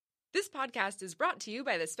This podcast is brought to you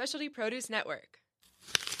by the Specialty Produce Network.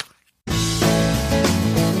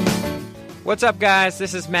 What's up, guys?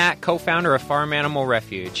 This is Matt, co-founder of Farm Animal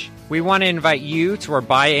Refuge. We want to invite you to our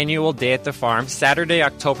biannual Day at the Farm, Saturday,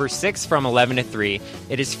 October 6th from 11 to 3.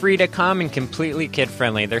 It is free to come and completely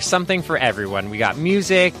kid-friendly. There's something for everyone. We got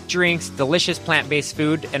music, drinks, delicious plant-based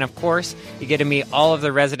food, and of course, you get to meet all of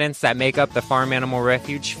the residents that make up the Farm Animal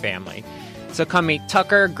Refuge family. So come meet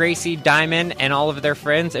Tucker, Gracie, Diamond, and all of their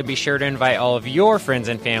friends, and be sure to invite all of your friends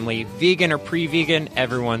and family, vegan or pre-vegan,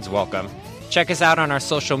 everyone's welcome. Check us out on our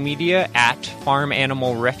social media at Farm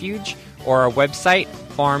Animal Refuge or our website,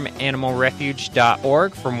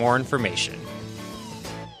 farmanimalrefuge.org, for more information.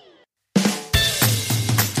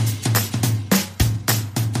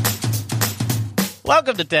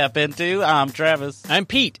 Welcome to Tap Into. I'm Travis. I'm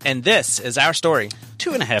Pete, and this is our story.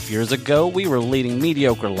 2.5 years ago, we were leading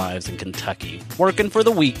mediocre lives in Kentucky, working for the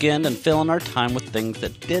weekend and filling our time with things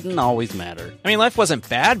that didn't always matter. I mean, life wasn't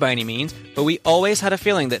bad by any means, but we always had a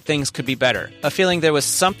feeling that things could be better. A feeling there was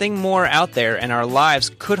something more out there and our lives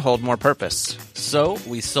could hold more purpose. So,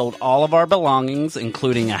 we sold all of our belongings,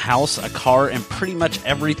 including a house, a car, and pretty much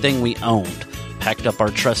everything we owned. Packed up our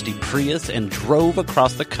trusty Prius and drove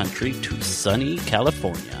across the country to sunny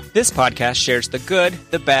California. This podcast shares the good,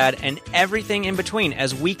 the bad, and everything in between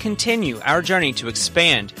as we continue our journey to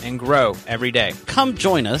expand and grow every day. Come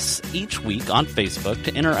join us each week on Facebook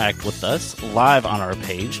to interact with us live on our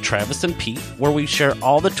page, Travis and Pete, where we share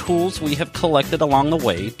all the tools we have collected along the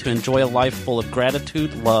way to enjoy a life full of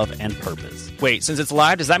gratitude, love, and purpose. Wait, since it's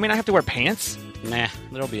live, does that mean I have to wear pants? Nah,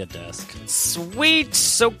 there'll be a desk. Sweet!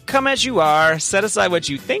 So come as you are, set aside what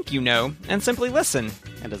you think you know, and simply listen.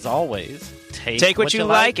 And as always, take what you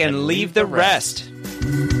like and leave the rest.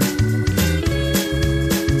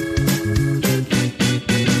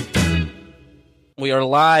 We are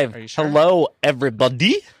live. Are you sure? Hello,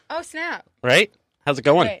 everybody. Oh, snap. Right? How's it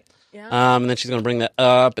going? Great. Yeah. And then she's going to bring that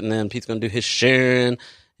up, and then Pete's going to do his sharing,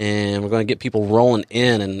 and we're going to get people rolling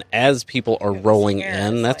in. And as people are rolling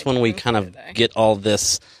in, that's when we kind of get all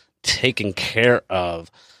this taken care of.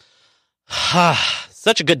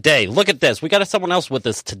 Such a good day. Look at this. We got someone else with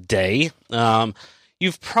us today.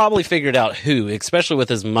 You've probably figured out who, especially with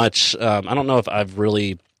as much, I don't know if I've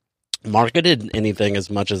really marketed anything as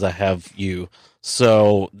much as I have you.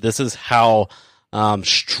 So this is how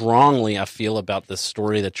strongly I feel about this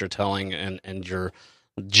story that you're telling and your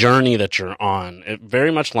journey that you're on. It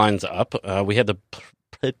very much lines up. We had the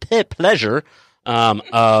pleasure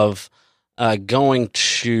of going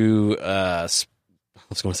to I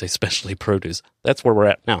was going to say Specialty Produce. That's where we're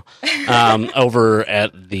at now. Over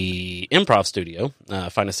at the Improv Studio,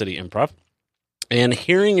 Finest City Improv, and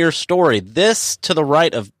hearing your story. This to the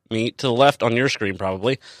right of me, to the left on your screen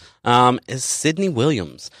probably, is Sydney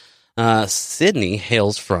Williams. Sydney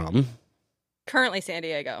hails from Currently San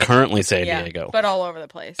Diego. Diego. But all over the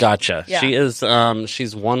place. Gotcha. Yeah. She is,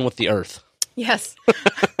 she's one with the earth. Yes.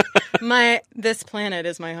 This planet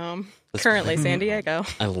is my home. Currently San Diego.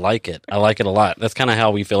 I like it. I like it a lot. That's kind of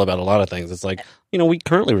how we feel about a lot of things. It's like, we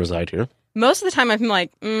currently reside here. Most of the time I'm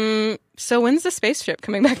like, so when's the spaceship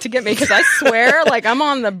coming back to get me? Because I swear, I'm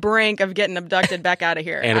on the brink of getting abducted back out of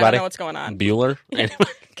here. Anybody? I don't know what's going on. Bueller?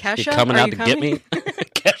 Kesha? You coming Are out you to coming? get me?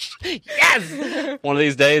 Kesha. Yes! One of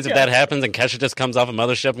these days, if that happens and Kesha just comes off a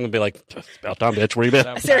mothership, I'm going to be like, it's about time, bitch. Where you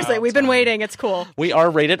been? Seriously, we've been waiting. It's cool. We are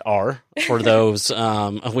rated R for those. We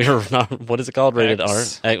are not, what is it called? Rated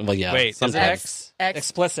X. R? Well, yeah. Wait, is it sometimes. X?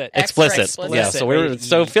 Explicit. X for Explicit. Yeah, so Wait,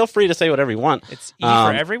 so feel free to say whatever you want. It's E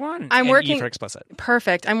for everyone, I'm and working- E for explicit.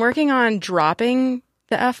 Perfect. I'm working on dropping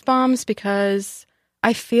the F-bombs because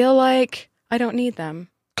I feel like I don't need them.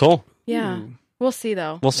 Cool. Yeah. Ooh. We'll see,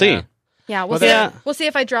 though. We'll see. Yeah. Yeah, we'll Well, see. yeah. We'll see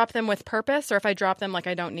if I drop them with purpose or if I drop them like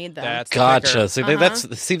I don't need them. That's the Gotcha. kicker.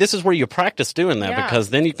 So this is where you practice doing that, Yeah.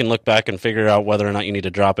 because then you can look back and figure out whether or not you need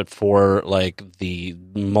to drop it for the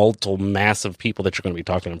multiple massive people that you're going to be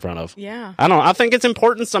talking in front of. Yeah. I don't know. I think it's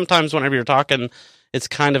important sometimes whenever you're talking, it's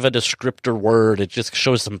kind of a descriptor word. It just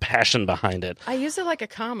shows some passion behind it. I use it like a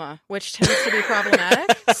comma, which tends to be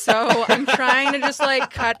problematic. So I'm trying to just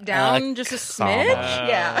cut down just a smidge.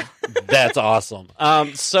 Yeah. That's awesome.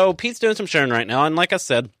 So Pete's doing some sharing right now, and like I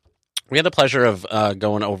said, we had the pleasure of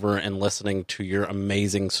going over and listening to your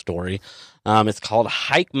amazing story. It's called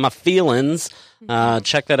Hike My Feelings.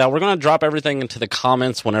 Check that out. We're going to drop everything into the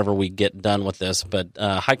comments whenever we get done with this, but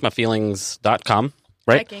hikemyfeelings.com,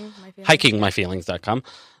 right? Hikingmyfeelings.com.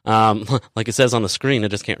 Like it says on the screen, I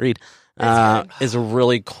just can't read. Is a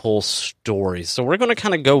really cool story. So we're going to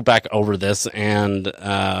kind of go back over this and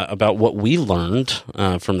about what we learned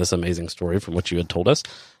from this amazing story, from what you had told us.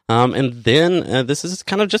 And then this is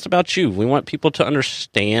kind of just about you. We want people to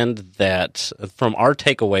understand that from our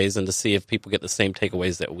takeaways and to see if people get the same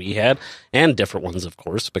takeaways that we had and different ones, of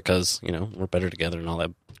course, because, we're better together and all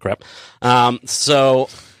that crap. So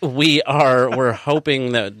we're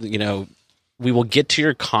hoping that, we will get to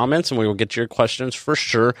your comments and we will get to your questions for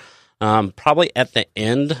sure. Probably at the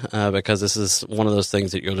end, because this is one of those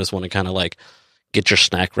things that you'll just want to kind of like get your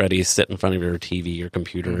snack ready, sit in front of your TV, your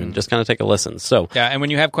computer, and just kind of take a listen. So Yeah, and when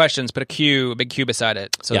you have questions, put a big Q beside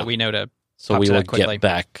it so that we know to So talk we to will that quickly. get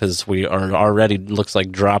back because we are already, looks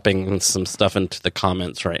like, dropping some stuff into the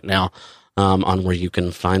comments right now on where you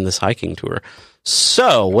can find this hiking tour.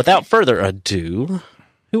 So without further ado,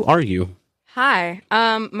 who are you? Hi,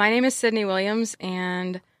 my name is Sydney Williams,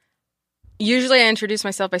 and usually I introduce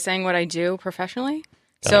myself by saying what I do professionally.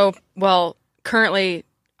 Currently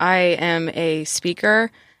I am a speaker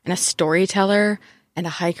and a storyteller and a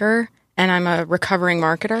hiker, and I'm a recovering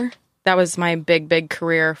marketer. That was my big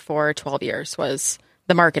career for 12 years, was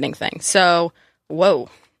the marketing thing. So, whoa,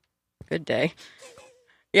 good day.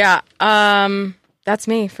 Yeah, that's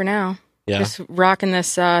me for now. Yeah. Just rocking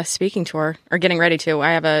this speaking tour, or getting ready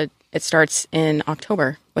to. It starts in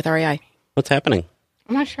October with REI. What's happening?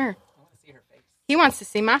 I'm not sure. He wants to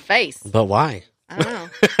see my face. But why? I don't know.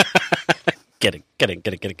 Getting.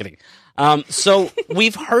 So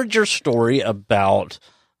we've heard your story about,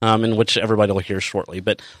 in which everybody will hear shortly,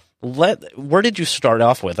 but where did you start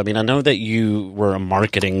off with? I mean, I know that you were a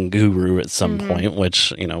marketing guru at some point,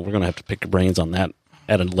 which, we're going to have to pick your brains on that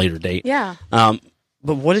at a later date. Yeah.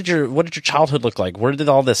 But what did your childhood look like? Where did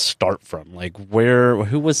all this start from? Like,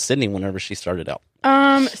 who was Sydney whenever she started out?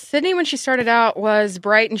 Sydney, when she started out, was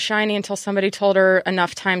bright and shiny until somebody told her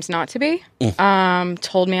enough times not to be.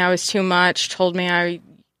 Told me I was too much, told me I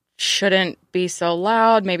shouldn't be so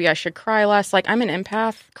loud, maybe I should cry less. Like, I'm an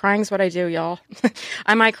empath. Crying's what I do, y'all.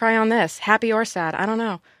 I might cry on this, happy or sad, I don't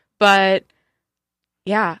know. But,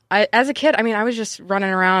 yeah, as a kid, I was just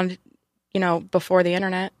running around, before the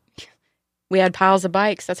internet. We had piles of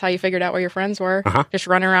bikes. That's how you figured out where your friends were. Just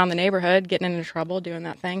running around the neighborhood, getting into trouble, doing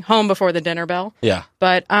that thing. Home before the dinner bell. Yeah.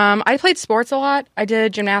 But I played sports a lot. I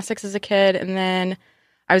did gymnastics as a kid, and then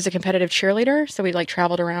I was a competitive cheerleader. So we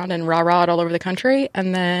traveled around and rah-rahed all over the country.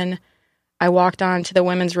 And then I walked on to the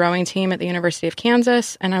women's rowing team at the University of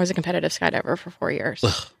Kansas, and I was a competitive skydiver for 4 years.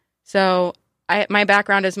 So my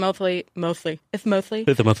background is mostly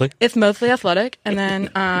athletic, and then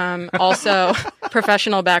also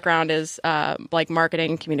professional background is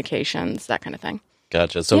marketing, communications, that kind of thing.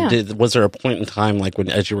 Gotcha. So was there a point in time,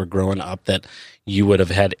 as you were growing up, that you would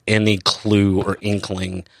have had any clue or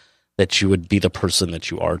inkling that you would be the person that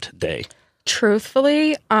you are today?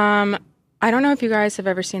 Truthfully, I don't know if you guys have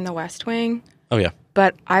ever seen The West Wing. Oh yeah.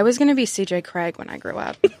 But I was going to be C.J. Craig when I grew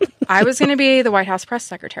up. I was going to be the White House press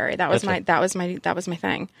secretary. That was my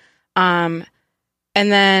thing. And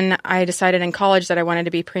then I decided in college that I wanted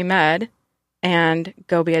to be pre-med and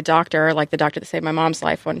go be a doctor, like the doctor that saved my mom's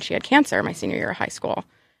life when she had cancer my senior year of high school.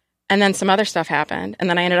 And then some other stuff happened, and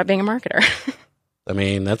then I ended up being a marketer.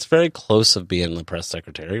 That's very close of being the press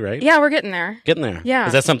secretary, right? Yeah, we're getting there. Getting there. Yeah.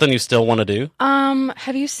 Is that something you still want to do?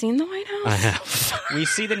 Have you seen the White House? I have. We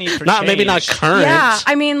see the need for Not change. maybe not current. Yeah,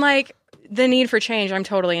 the need for change, I'm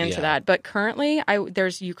totally into that. But currently,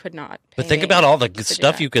 you could not. But think about all the good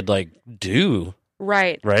stuff you could do.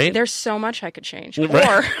 Right. Right? There's so much I could change. Right.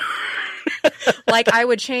 Or I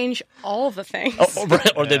would change all the things.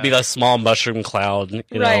 Right. Or there'd be a small mushroom cloud,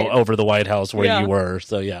 over the White House where you were.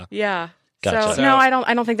 So yeah. Yeah. Gotcha. So no, I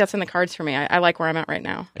don't think that's in the cards for me. I like where I'm at right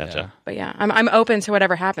now. Gotcha. But yeah, I'm open to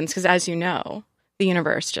whatever happens because, as you know, the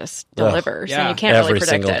universe just delivers, and you can't Every really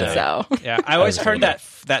predict single it. day. So Yeah, I always heard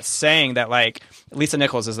that saying that Lisa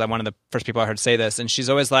Nichols is one of the first people I heard say this, and she's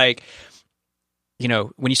always like,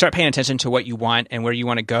 when you start paying attention to what you want and where you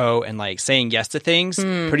want to go and saying yes to things,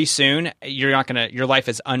 pretty soon your life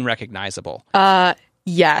is unrecognizable.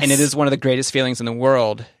 yes, And it is one of the greatest feelings in the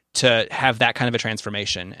world to have that kind of a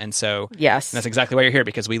transformation. And so yes, that's exactly why you're here,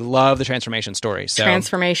 because we love the transformation story. So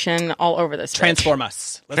transformation all over this. transform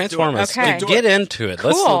us. Transform us. Okay. Get into it.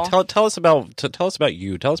 Cool. Let's tell us about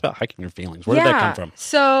you. Tell us about hiking your feelings. Where did that come from?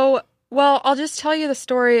 So, I'll just tell you the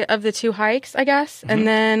story of the 2 hikes, I guess, and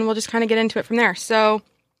then we'll just kind of get into it from there. So,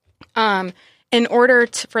 in order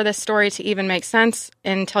for this story to even make sense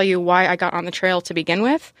and tell you why I got on the trail to begin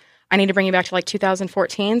with, I need to bring you back to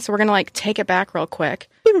 2014. So we're going to take it back real quick.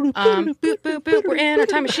 Boop, boop, boop. We're in our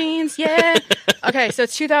time machines. Yeah. Okay. So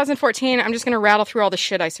it's 2014. I'm just going to rattle through all the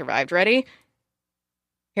shit I survived. Ready?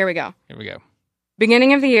 Here we go. Here we go.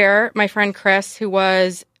 Beginning of the year, my friend Chris, who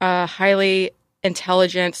was a highly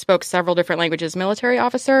intelligent, spoke several different languages military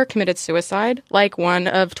officer, committed suicide, like one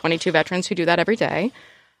of 22 veterans who do that every day.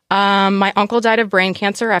 My uncle died of brain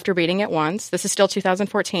cancer after beating it once. This is still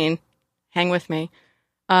 2014. Hang with me.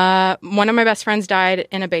 One of my best friends died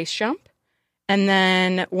in a base jump. And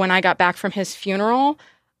then when I got back from his funeral,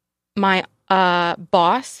 my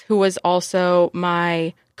boss, who was also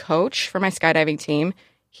my coach for my skydiving team,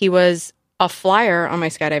 he was a flyer on my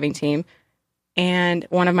skydiving team. And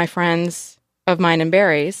one of my friends of mine in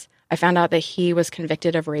Barry's, I found out that he was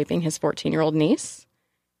convicted of raping his 14-year-old niece.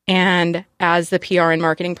 And as the PR and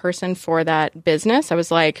marketing person for that business, I was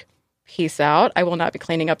like, peace out. I will not be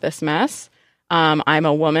cleaning up this mess. I'm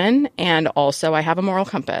a woman, and also I have a moral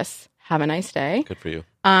compass. Have a nice day. Good for you.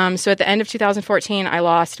 So at the end of 2014, I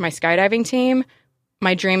lost my skydiving team,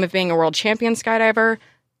 my dream of being a world champion skydiver,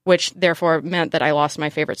 which therefore meant that I lost my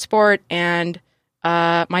favorite sport, and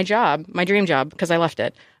my job, my dream job, because I left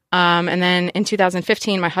it. And then in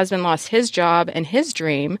 2015, my husband lost his job and his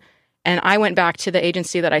dream, and I went back to the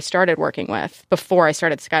agency that I started working with before I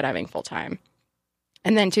started skydiving full time.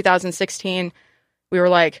 And then 2016, we were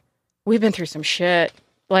like, we've been through some shit.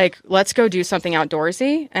 Like, let's go do something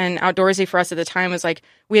outdoorsy. And outdoorsy for us at the time was like,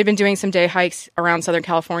 we had been doing some day hikes around Southern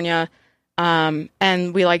California, and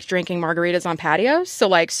we liked drinking margaritas on patios. So,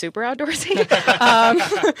 like, super outdoorsy.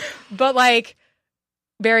 But, like,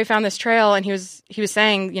 Barry found this trail, and he was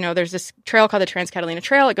saying, you know, there's this trail called the Trans-Catalina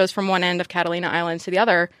Trail. It goes from one end of Catalina Island to the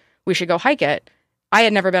other. We should go hike it. I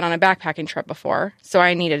had never been on a backpacking trip before, so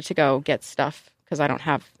I needed to go get stuff because I don't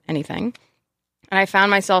have anything. And I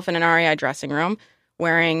found myself in an REI dressing room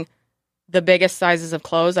wearing the biggest sizes of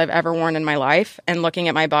clothes I've ever worn in my life and looking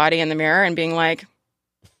at my body in the mirror and being like,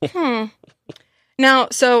 Now,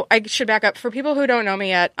 so I should back up. For people who don't know me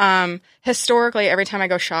yet, historically, every time I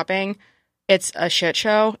go shopping, it's a shit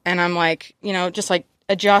show. And I'm like, you know, just like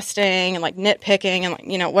adjusting and like nitpicking and like,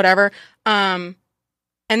 you know, whatever. And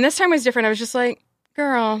this time was different. I was just like,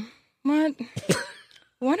 girl,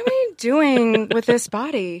 what are we doing with this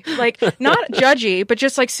body? Like, not judgy, but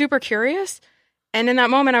just like super curious. And in that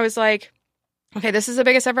moment, I was like, okay, this is the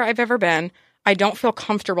biggest I've ever been. I don't feel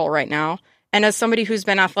comfortable right now. And as somebody who's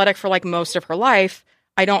been athletic for like most of her life,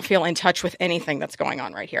 I don't feel in touch with anything that's going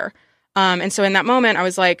on right here. And so in that moment, I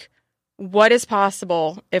was like, what is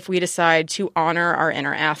possible if we decide to honor our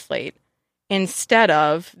inner athlete instead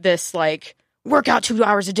of this like, work out 2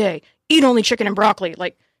 hours a day, eat only chicken and broccoli,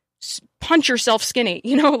 like punch yourself skinny,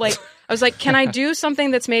 you know, like I was like, can I do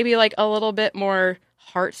something that's maybe like a little bit more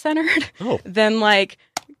heart-centered than like,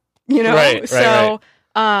 you know, right.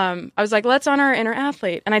 I was like, let's honor our inner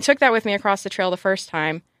athlete. And I took that with me across the trail the first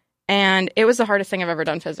time. And it was the hardest thing I've ever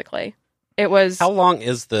done physically. It was. How long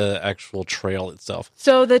is the actual trail itself?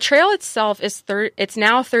 So the trail itself is it's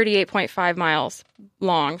now 38.5 miles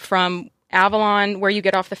long from Avalon, where you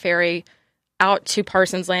get off the ferry, out to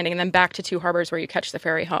Parsons Landing, and then back to Two Harbors, where you catch the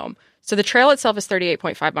ferry home. So the trail itself is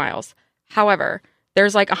 38.5 miles. However,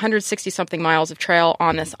 there's like 160-something miles of trail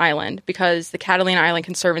on this island because the Catalina Island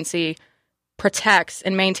Conservancy protects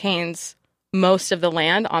and maintains most of the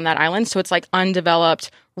land on that island. So it's like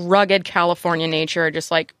undeveloped, rugged California nature,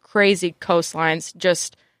 just like crazy coastlines,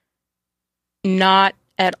 just not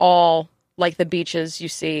at all like the beaches you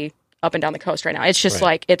see up and down the coast right now. It's just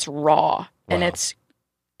like, it's raw and it's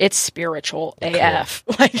spiritual AF.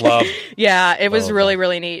 Like, yeah, it was really,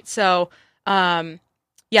 really neat. So,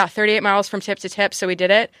 38 miles from tip to tip. So we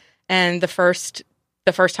did it. And the first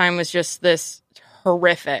time was just this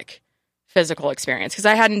horrific physical experience because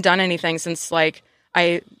I hadn't done anything since like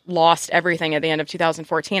I lost everything at the end of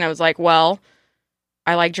 2014. I was like, well,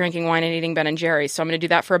 I like drinking wine and eating Ben & Jerry's. So I'm going to do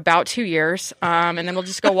that for about 2 years. And then we'll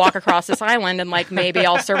just go walk across this island and like, maybe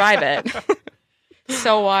I'll survive it.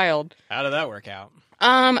 So wild. How did that work out?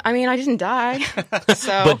 I mean, I didn't die.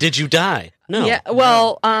 So. But did you die? No. Yeah.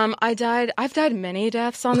 Well, I died. I've died many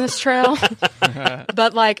deaths on this trail,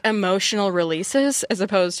 but like emotional releases as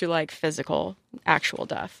opposed to like physical, actual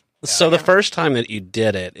death. So the first time that you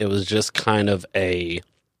did it, it was just kind of did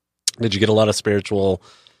you get a lot of spiritual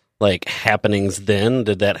like happenings then?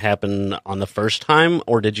 Did that happen on the first time?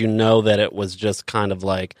 Or did you know that it was just kind of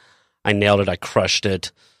like, I nailed it, I crushed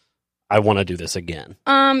it, I want to do this again?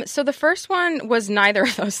 So the first one was neither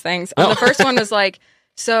of those things. The first one was like,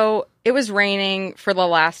 so it was raining for the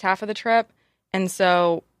last half of the trip. And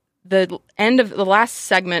so the end of the last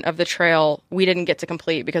segment of the trail, we didn't get to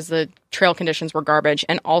complete because the trail conditions were garbage.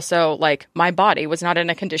 And also like my body was not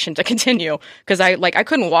in a condition to continue because I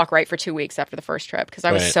couldn't walk right for 2 weeks after the first trip because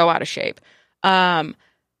I was so out of shape. But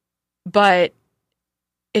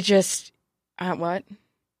it just, what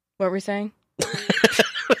were we saying?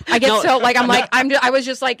 I get so like I was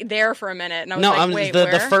just like there for a minute, and I was like, wait, the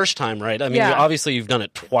where? first time, right? I mean, Yeah. obviously you've done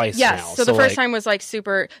it twice Yes. now. So the first time was like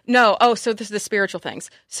super. No. Oh, so this is the spiritual things.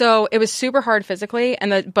 So it was super hard physically,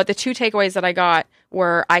 but the two takeaways that I got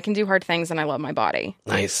were I can do hard things and I love my body.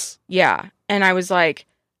 Nice. Yeah, and I was like,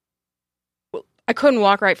 I couldn't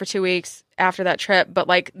walk right for 2 weeks after that trip, but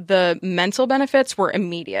like the mental benefits were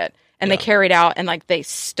immediate, and they carried out, and like they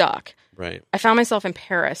stuck. Right. I found myself in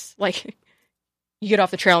Paris, like. You get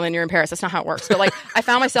off the trail and then you're in Paris. That's not how it works. But like, I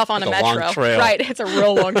found myself on a It's a metro. long trail. Right, it's a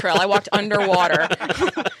real long trail. I walked underwater.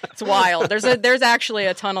 It's wild. There's actually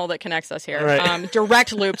a tunnel that connects us here. Right.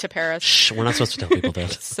 Direct loop to Paris. Shh, we're not supposed to tell people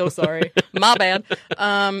that. So sorry, my bad.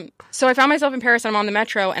 So I found myself in Paris and I'm on the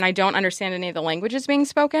metro and I don't understand any of the languages being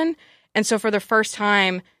spoken. And so for the first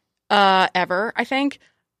time ever, I think.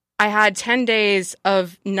 I had 10 days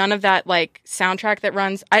of none of that like soundtrack that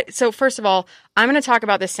runs. So first of all, I'm going to talk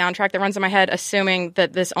about this soundtrack that runs in my head, assuming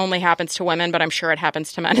that this only happens to women, but I'm sure it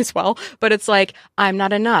happens to men as well. But it's like, I'm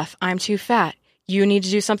not enough. I'm too fat. You need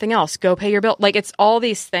to do something else. Go pay your bill. Like it's all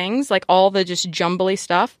these things, like all the just jumbly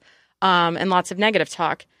stuff and lots of negative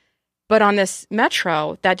talk. But on this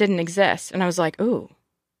metro, that didn't exist. And I was like, oh,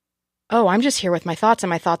 I'm just here with my thoughts and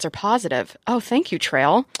my thoughts are positive. Oh, thank you,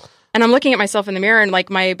 Trail. And I'm looking at myself in the mirror and like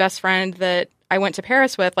my best friend that I went to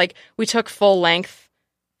Paris with, like we took full length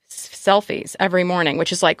selfies every morning,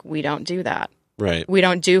 which is like, we don't do that. Right. We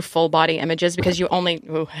don't do full body images because you only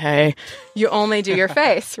do your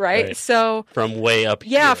face. Right. So from way up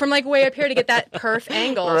here. Yeah. From like way up here to get that perf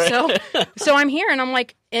angle. Right. So I'm here and I'm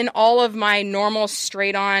like in all of my normal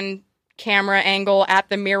straight on camera angle at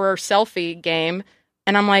the mirror selfie game.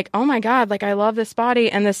 And I'm like, oh my God, like I love this body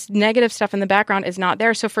and this negative stuff in the background is not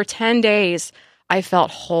there. So for 10 days, I felt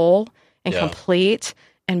whole and complete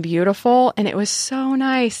and beautiful. And it was so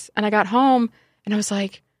nice. And I got home and I was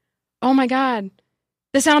like, oh my God,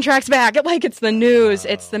 the soundtrack's back. Like it's the news,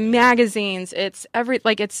 it's the magazines, it's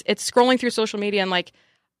it's scrolling through social media. And like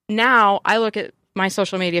now I look at my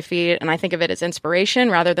social media feed and I think of it as inspiration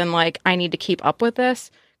rather than like, I need to keep up with this.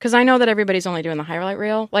 Because I know that everybody's only doing the highlight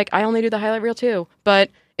reel. Like, I only do the highlight reel, too. But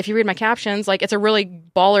if you read my captions, like, it's a really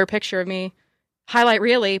baller picture of me, highlight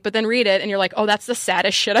really, but then read it, and you're like, oh, that's the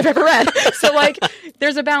saddest shit I've ever read. So, like,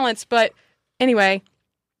 there's a balance. But anyway,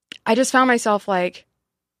 I just found myself like,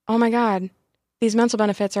 oh, my God, these mental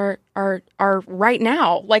benefits are right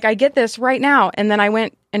now. Like, I get this right now. And then I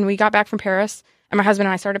went, and we got back from Paris, and my husband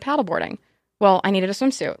and I started paddleboarding. Well, I needed a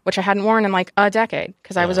swimsuit, which I hadn't worn in like a decade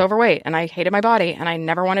because I was overweight and I hated my body and I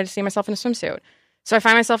never wanted to see myself in a swimsuit. So I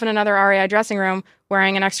find myself in another REI dressing room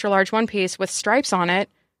wearing an extra large one piece with stripes on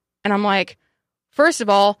it. And I'm like, first of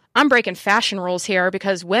all, I'm breaking fashion rules here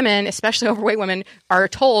because women, especially overweight women, are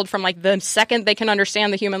told from like the second they can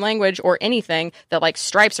understand the human language or anything that like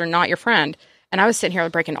stripes are not your friend. And I was sitting here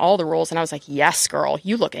breaking all the rules and I was like, yes, girl,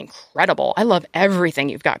 you look incredible. I love everything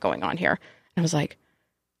you've got going on here. And I was like,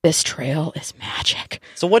 this trail is magic.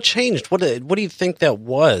 So what changed? What do you think that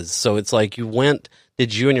was? So it's like you went,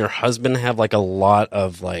 did you and your husband have like a lot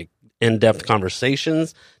of like in-depth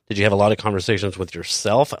conversations? Did you have a lot of conversations with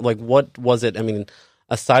yourself? Like what was it? I mean,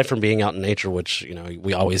 aside from being out in nature, which, you know,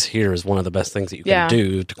 we always hear is one of the best things that you can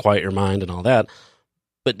do to quiet your mind and all that.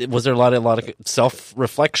 But was there a lot of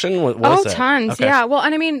self-reflection? What was that? Tons. Okay. Yeah. Well,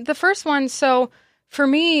 and I mean, the first one, so for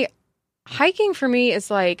me, hiking for me is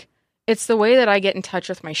like, it's the way that I get in touch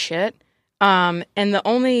with my shit. And the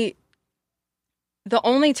only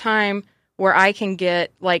time where I can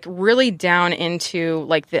get like really down into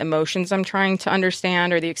like the emotions I'm trying to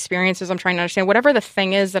understand or the experiences I'm trying to understand, whatever the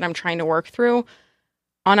thing is that I'm trying to work through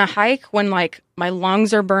on a hike when like my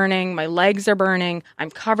lungs are burning, my legs are burning, I'm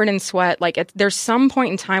covered in sweat. Like there's some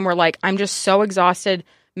point in time where like I'm just so exhausted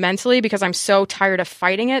mentally because I'm so tired of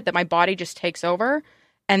fighting it that my body just takes over.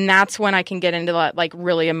 And that's when I can get into that like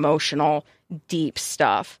really emotional, deep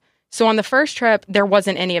stuff. So on the first trip, there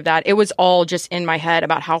wasn't any of that. It was all just in my head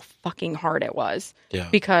about how fucking hard it was. Yeah.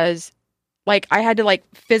 Because like I had to like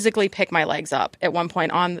physically pick my legs up at one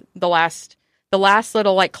point on the last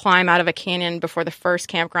little like climb out of a canyon before the first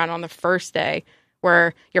campground on the first day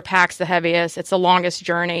where your pack's the heaviest. It's the longest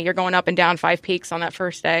journey. You're going up and down 5 peaks on that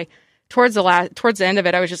first day. Towards the end of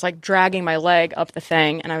it, I was just like dragging my leg up the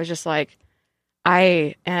thing. And I was just like,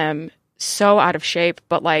 I am so out of shape,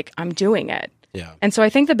 but like I'm doing it. Yeah. And so I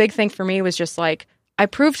think the big thing for me was just like, I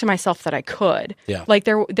proved to myself that I could. Yeah. Like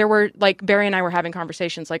there were like Barry and I were having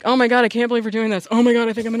conversations like, oh my God, I can't believe we're doing this. Oh my God,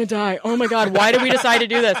 I think I'm going to die. Oh my God, why did we decide to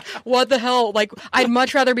do this? What the hell? Like I'd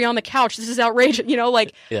much rather be on the couch. This is outrageous. You know,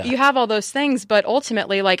 like you have all those things, but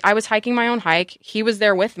ultimately like I was hiking my own hike. He was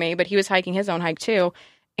there with me, but he was hiking his own hike too.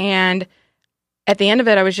 And at the end of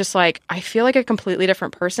it, I was just like, I feel like a completely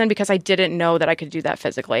different person because I didn't know that I could do that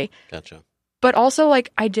physically. Gotcha. But also,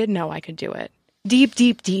 like, I did know I could do it. Deep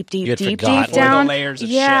You had forgotten. down. The layers of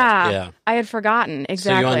yeah, shit. Yeah. I had forgotten So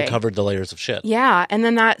exactly. you uncovered the layers of shit. Yeah, and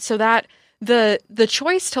then the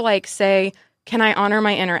choice to like say, can I honor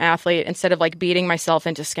my inner athlete instead of like beating myself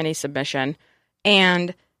into skinny submission,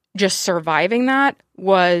 and just surviving that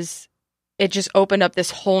it just opened up this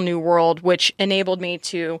whole new world, which enabled me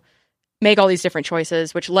to make all these different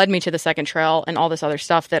choices, which led me to the second trail and all this other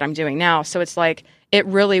stuff that I'm doing now. So it's like, it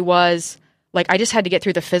really was like, I just had to get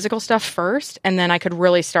through the physical stuff first, and then I could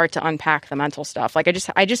really start to unpack the mental stuff. Like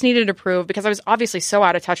I just needed to prove, because I was obviously so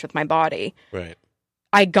out of touch with my body. Right.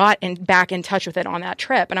 I got back in touch with it on that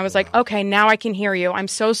trip, and I was like, okay, now I can hear you. I'm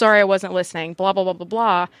so sorry I wasn't listening, blah, blah, blah, blah,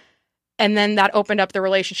 blah. And then that opened up the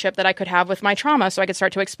relationship that I could have with my trauma, so I could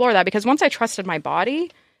start to explore that. Because once I trusted my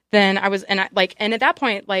body, then I was, and at that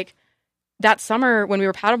point, like, that summer when we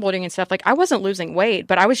were paddleboarding and stuff, like, I wasn't losing weight,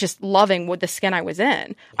 but I was just loving what the skin I was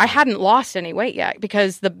in. I hadn't lost any weight yet,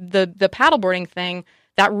 because the paddleboarding thing,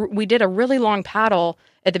 that we did a really long paddle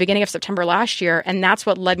at the beginning of September last year, and that's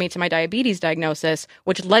what led me to my diabetes diagnosis,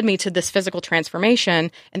 which led me to this physical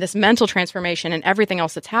transformation and this mental transformation and everything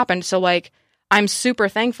else that's happened. So, like, I'm super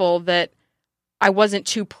thankful that I wasn't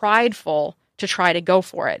too prideful to try to go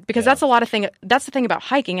for it, because that's the thing about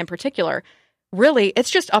hiking in particular. Really, it's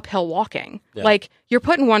just uphill walking. Yeah. Like, you're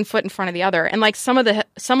putting one foot in front of the other, and like some of the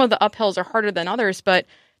uphills are harder than others, but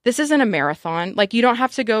this isn't a marathon. Like, you don't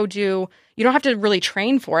have to really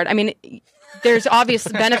train for it. I mean, there's obvious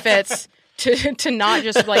benefits to not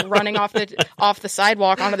just like running off the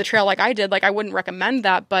sidewalk onto the trail like I did. Like, I wouldn't recommend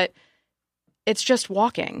that, but it's just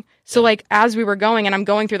walking. So like, as we were going, and I'm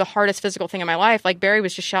going through the hardest physical thing in my life, like, Barry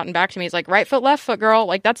was just shouting back to me. He's like, right foot, left foot, girl.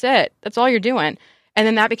 Like, that's it. That's all you're doing. And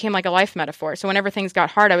then that became like a life metaphor. So whenever things got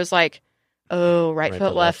hard, I was like, oh, right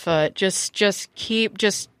foot, left foot. Just keep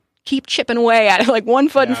chipping away at it, like one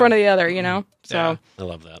foot in front of the other, you know? So Yeah. I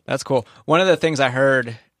love that. That's cool. One of the things I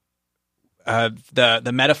heard,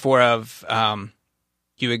 the metaphor of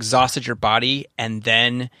you exhausted your body and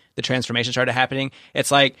then the transformation started happening.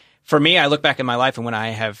 It's like, for me, I look back in my life, and when I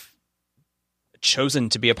have chosen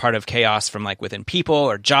to be a part of chaos from like within people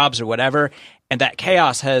or jobs or whatever, and that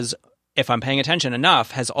chaos has, if I'm paying attention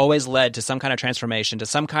enough, has always led to some kind of transformation, to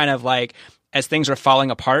some kind of like, as things are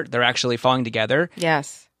falling apart, they're actually falling together.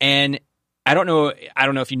 yes. And I don't know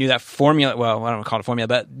if you knew that formula. Well, I don't call it a formula,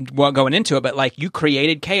 but going into it, but like, you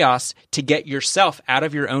created chaos to get yourself out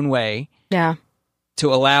of your own way, Yeah.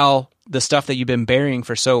 to allow the stuff that you've been burying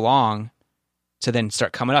for so long to then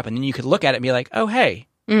start coming up. And then you could look at it and be like, oh, hey,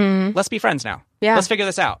 let's be friends now. Yeah. Let's figure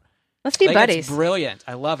this out. Let's be Like, buddies. It's brilliant.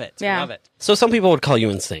 I love it. Yeah. I love it. So some people would call you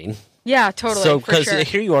insane. Yeah, totally. So, for because sure.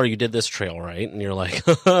 here you are, you did this trail, right? And you're like,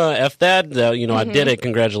 F that, I did it,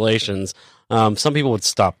 congratulations. Some people would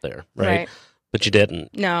stop there, right? But you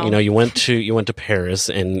didn't. No. You went to Paris,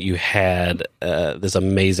 and you had this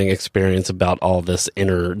amazing experience about all this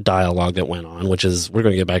inner dialogue that went on, which is, we're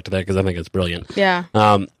going to get back to that because I think it's brilliant. Yeah.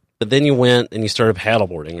 But then you went and you started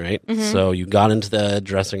paddleboarding, right? So you got into the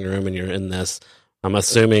dressing room, and you're in this, I'm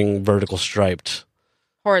assuming, vertical striped.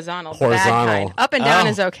 Horizontal. Horizontal. Bad kind. Up and down Oh.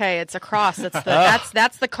 is okay. It's across. It's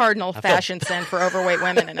that's the cardinal fashion sin for overweight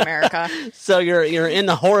women in America. So you're in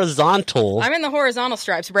the horizontal, I'm in the horizontal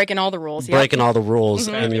stripes, breaking all the rules. Yep. breaking all the rules,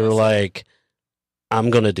 and you're like,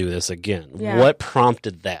 I'm going to do this again. Yeah. What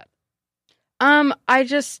prompted that? I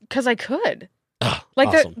just, because I could. Like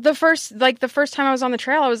Awesome. the first time I was on the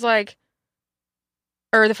trail, I was like,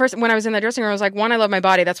 or when I was in the dressing room, I was like, one, I love my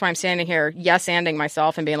body. That's why I'm standing here, yes-anding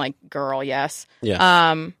myself and being like, girl, yes.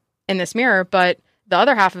 Yeah. In this mirror. But the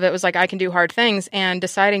other half of it was like, I can do hard things, and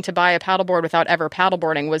deciding to buy a paddleboard without ever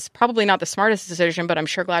paddleboarding was probably not the smartest decision, but I'm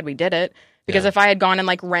sure glad we did it, because Yeah. if I had gone and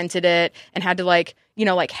like rented it and had to like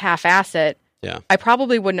half-ass it, Yeah. I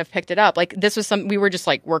probably wouldn't have picked it up. Like, this was we were just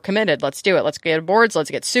like, we're committed. Let's do it. Let's get boards.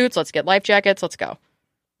 Let's get suits. Let's get life jackets. Let's go.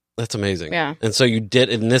 That's amazing. Yeah. And so you did,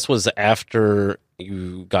 and this was after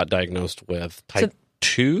you got diagnosed with type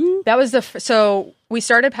 2? That was so we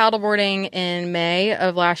started paddleboarding in May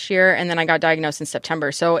of last year, and then I got diagnosed in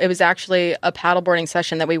September. So it was actually a paddleboarding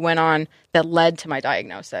session that we went on that led to my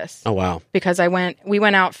diagnosis. Oh, wow. Because we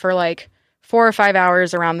went out for like 4 or 5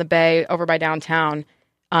 hours around the bay over by downtown,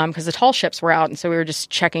 because the tall ships were out, and so we were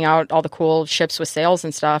just checking out all the cool ships with sails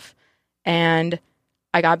and stuff. And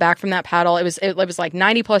I got back from that paddle. It was like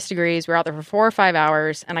 90 plus degrees. We were out there for 4 or 5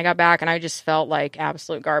 hours, and I got back and I just felt like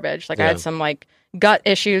absolute garbage. Like, I had some like gut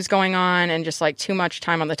issues going on, and just like too much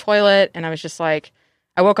time on the toilet. And I was just like,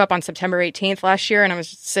 I woke up on September 18th last year, and I was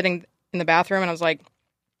just sitting in the bathroom, and I was like,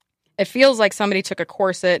 it feels like somebody took a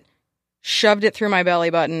corset shoved it through my belly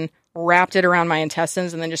button, wrapped it around my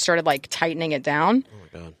intestines, and then just started like tightening it down. Oh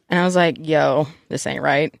my God. And I was like, yo, this ain't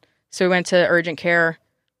right. So we went to urgent care.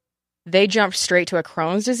 They jumped straight to a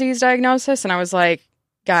Crohn's disease diagnosis. And I was like,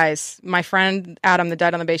 guys, my friend Adam, the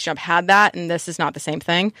Dead on the Base Jump, had that, and this is not the same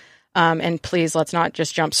thing. And please, let's not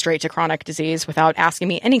just jump straight to chronic disease without asking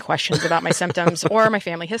me any questions about my symptoms or my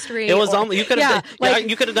family history. It was or, you could have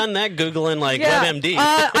you could have done that Googling WebMD.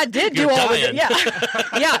 I did do You're all of dying.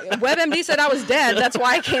 it. Yeah. WebMD said I was dead. That's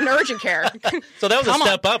why I came to urgent care. So that was a Come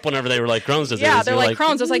step up whenever they were like Crohn's disease. Yeah, they're You're like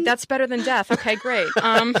Crohn's. I was like, that's better than death. Okay, great.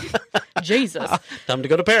 Jesus. Time to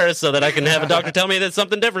go to Paris so that I can have a doctor tell me that it's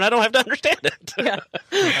something different. I don't have to understand it. Yeah,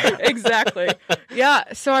 exactly.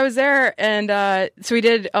 Yeah, so I was there, and so we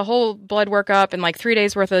did a whole blood workup and like 3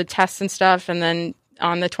 days worth of tests and stuff. And then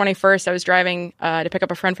on the 21st, I was driving to pick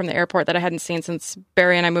up a friend from the airport that I hadn't seen since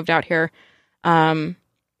Barry and I moved out here, however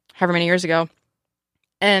many years ago.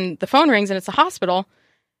 And the phone rings, and it's a hospital,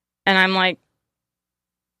 and I'm like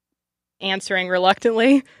answering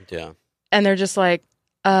reluctantly. Yeah. And they're just like,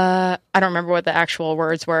 I don't remember what the actual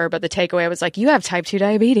words were, but the takeaway was like, you have type 2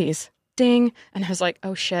 diabetes. Ding. And I was like,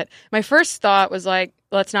 oh shit. My first thought was like,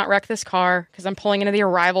 let's not wreck this car, because I'm pulling into the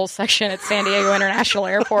arrivals section at San Diego International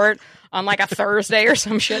Airport on like a Thursday or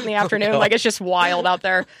some shit in the afternoon. Like, it's just wild out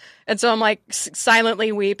there. And so I'm like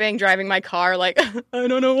silently weeping, driving my car, like, I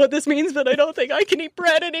don't know what this means, but I don't think I can eat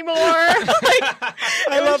bread anymore.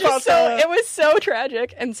 It was so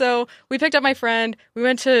tragic. And so we picked up my friend. We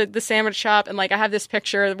went to the sandwich shop, and like I have this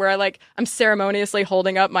picture where I'm ceremoniously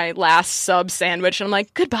holding up my last sub sandwich, and I'm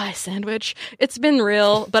like, goodbye, sandwich. It's been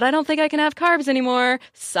real, but I don't think I can have carbs anymore.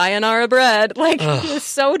 Sayonara bread. Like, it was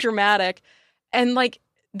so dramatic. And like,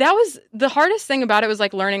 that was the hardest thing about it, was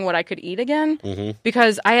like learning what I could eat again,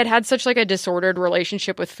 because I had such like a disordered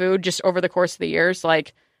relationship with food just over the course of the years.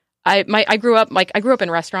 Like I grew up in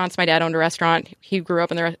restaurants. My dad owned a restaurant. He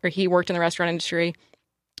worked in the restaurant industry.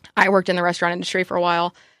 I worked in the restaurant industry for a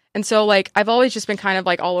while. And so like, I've always just been kind of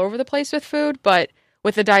like all over the place with food, but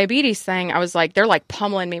with the diabetes thing, I was like, they're like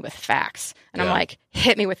pummeling me with facts, and I'm like,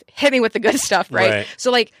 hit me with the good stuff. Right. So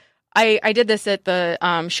like, I did this at the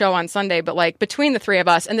show on Sunday, but like between the three of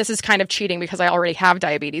us, and this is kind of cheating because I already have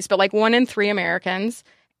diabetes, but like 1 in 3 Americans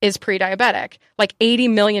is pre-diabetic. Like 80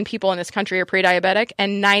 million people in this country are pre-diabetic,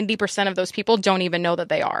 and 90% of those people don't even know that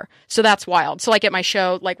they are. So that's wild. So like at my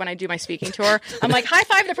show, like when I do my speaking tour, I'm like, high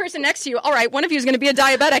five the person next to you. All right, one of you is going to be a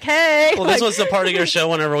diabetic. Hey. Well, this was the part of your show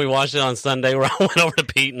whenever we watched it on Sunday where I went over to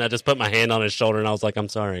Pete and I just put my hand on his shoulder and I was like, I'm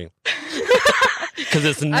sorry. Because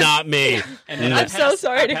it's not me. And then I'm so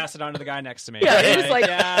sorry. I pass it on to the guy next to me. Yeah, it's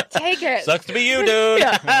like, take it. Sucks to be you, dude.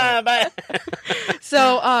 Bye.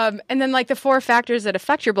 So, and then like the 4 factors that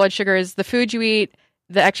affect your blood sugar is the food you eat,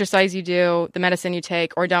 the exercise you do, the medicine you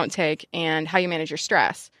take or don't take, and how you manage your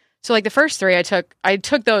stress. So like the first 3 I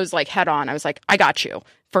took those like head on. I was like, I got you.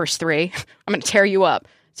 First 3, I'm going to tear you up.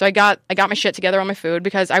 So I got my shit together on my food,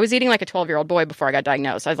 because I was eating like a 12-year-old boy before I got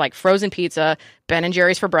diagnosed. I was like frozen pizza, Ben &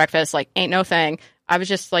 Jerry's for breakfast, like ain't no thing. I was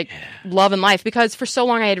just like loving life, because for so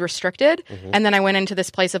long I had restricted. And then I went into this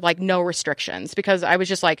place of like no restrictions, because I was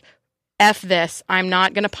just like, F this. I'm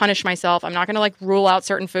not going to punish myself. I'm not going to like rule out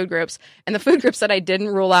certain food groups. And the food groups that I didn't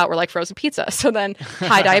rule out were like frozen pizza. So then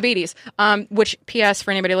high diabetes, which PS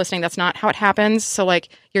for anybody listening, that's not how it happens. So like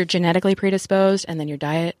you're genetically predisposed, and then your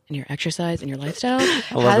diet and your exercise and your lifestyle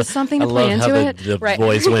has something to play into it. The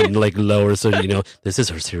voice went like lower. So, you know, this is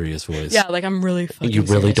her serious voice. Yeah. Like I'm really fucking You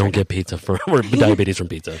really serious don't right get pizza or diabetes from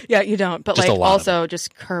pizza. Yeah, you don't. But Just a like lot of also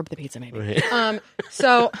just curb the pizza maybe. Right.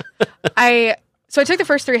 So I took the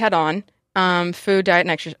first 3 head on. Food, diet,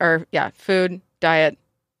 and exercise, food and diet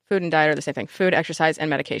are the same thing. Food, exercise, and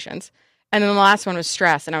medications. And then the last one was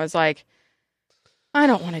stress. And I was like, I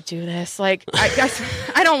don't want to do this. Like,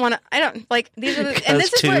 I don't want to, I don't, like, these are the, and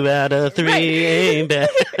this is 2 out of 3 ain't bad.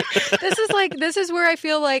 this is where I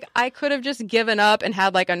feel like I could have just given up and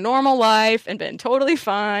had like a normal life and been totally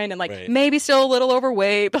fine and like maybe still a little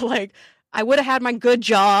overweight, but like, I would have had my good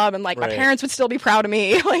job, and like my parents would still be proud of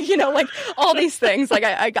me. Like, you know, like all these things. Like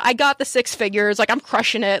I got the 6 figures, like I'm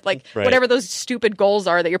crushing it. Like whatever those stupid goals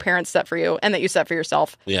are that your parents set for you and that you set for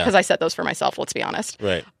yourself. Yeah. Because I set those for myself, let's be honest.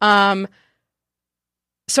 Right.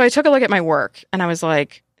 So I took a look at my work and I was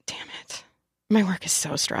like, damn it. My work is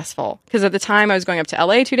so stressful. Because at the time I was going up to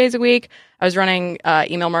LA 2 days a week. I was running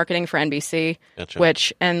email marketing for NBC,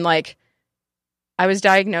 and like I was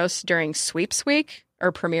diagnosed during Sweeps Week.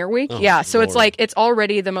 Or Premiere Week. Yeah. So it's like, it's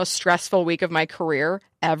already the most stressful week of my career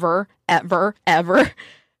ever.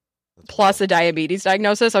 Plus a diabetes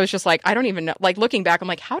diagnosis. I was just like, I don't even know. Like looking back, I'm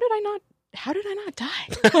like, how did I not how did I not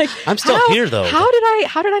die? Like, I'm still here, though. How did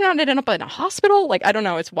I not end up in a hospital? Like, I don't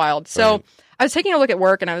know. It's wild. So Right. I was taking a look at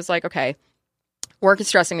work and I was like, okay, work is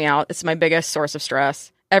stressing me out. It's my biggest source of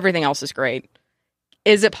stress. Everything else is great.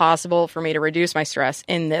 Is it possible for me to reduce my stress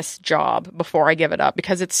in this job before I give it up?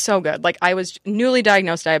 Because it's so good. Like, I was newly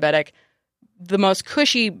diagnosed diabetic, the most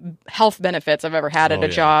cushy health benefits I've ever had at a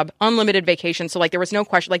job, unlimited vacation. So like, there was no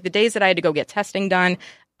question, like the days that I had to go get testing done,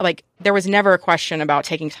 like there was never a question about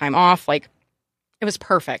taking time off. Like, it was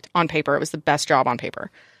perfect on paper. It was the best job on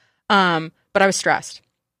paper. But I was stressed.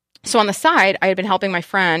 So on the side, I had been helping my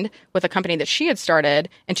friend with a company that she had started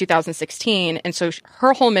in 2016. And so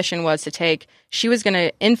her whole mission was she was going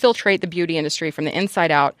to infiltrate the beauty industry from the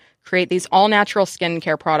inside out, create these all natural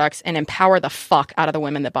skincare products and empower the fuck out of the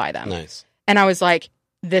women that buy them. Nice. And I was like,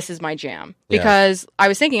 this is my jam. Because I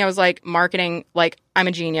was thinking, I was like, marketing, like, I'm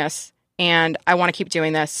a genius and I want to keep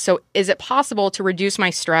doing this. So is it possible to reduce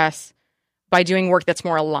my stress by doing work that's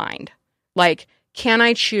more aligned? Like, can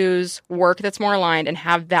I choose work that's more aligned and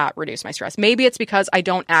have that reduce my stress? Maybe it's because I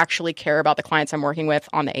don't actually care about the clients I'm working with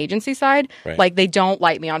on the agency side. Right. Like, they don't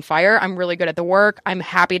light me on fire. I'm really good at the work. I'm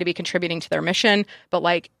happy to be contributing to their mission. But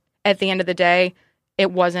like, at the end of the day,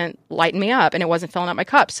 it wasn't lighting me up and it wasn't filling up my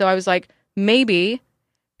cup. So I was like, maybe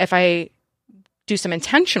if I do some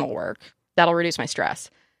intentional work, that'll reduce my stress.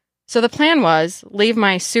 So the plan was leave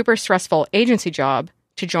my super stressful agency job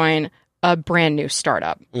to join a brand new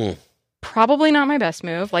startup. Probably not my best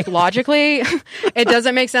move. Like, logically, it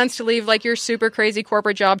doesn't make sense to leave like your super crazy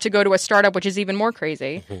corporate job to go to a startup, which is even more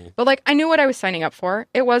crazy. But like, I knew what I was signing up for.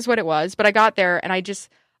 It was what it was. But I got there and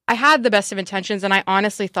I had the best of intentions. And I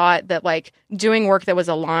honestly thought that like doing work that was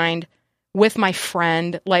aligned with my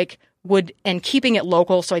friend, like, and keeping it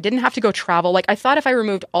local so I didn't have to go travel. Like, I thought if I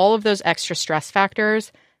removed all of those extra stress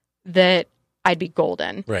factors that I'd be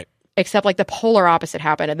golden. Right. Except like the polar opposite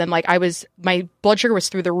happened. And then like my blood sugar was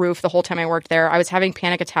through the roof the whole time I worked there. I was having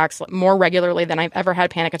panic attacks more regularly than I've ever had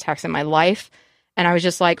panic attacks in my life. And I was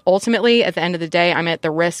just like, ultimately, at the end of the day, I'm at the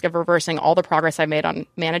risk of reversing all the progress I made on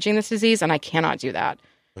managing this disease. And I cannot do that.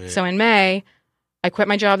 Right. So in May, I quit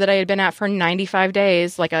my job that I had been at for 95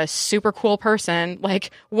 days, like a super cool person.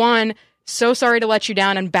 Like, one, so sorry to let you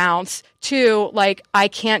down and bounce. Two, like, I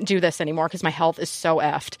can't do this anymore because my health is so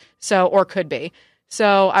effed. So, or could be.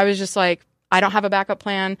 So I was just like, I don't have a backup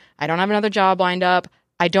plan. I don't have another job lined up.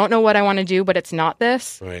 I don't know what I want to do, but it's not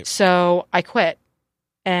this. Right. So I quit.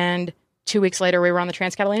 And 2 weeks later, we were on the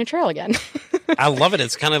Trans-Catalina Trail again. I love it.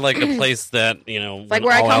 It's kind of like a place that, like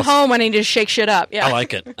where I come home when I need to shake shit up. Yeah. I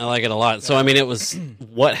like it. I like it a lot. So, I mean, it was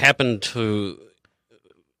what happened to,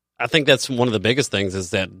 I think that's one of the biggest things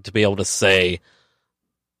is that to be able to say,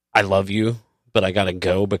 I love you, but I got to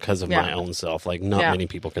go because of my own self. Like, not many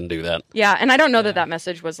people can do that. Yeah. And I don't know that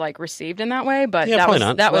message was like received in that way, but Yeah, that probably was,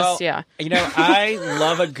 not. that Well, was, yeah. I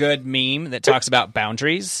love a good meme that talks about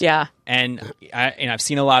boundaries. Yeah. And I've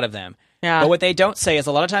seen a lot of them. Yeah. But what they don't say is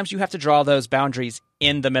a lot of times you have to draw those boundaries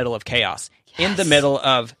in the middle of chaos, in the middle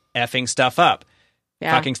of effing stuff up,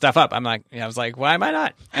 fucking stuff up. I was like, why am I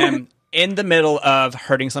not? In the middle of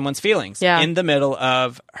hurting someone's feelings, in the middle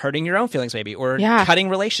of hurting your own feelings, maybe, or cutting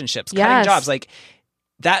relationships, cutting jobs, like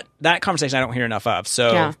that conversation I don't hear enough of.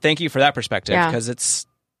 So thank you for that perspective because it's.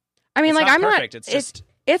 I mean, like not I'm perfect. not. It's just.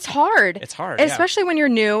 It's hard. It's hard, especially when you're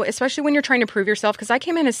new, especially when you're trying to prove yourself. Because I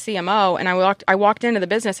came in as CMO and I walked into the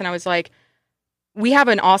business and I was like, we have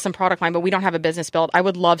an awesome product line, but we don't have a business build. I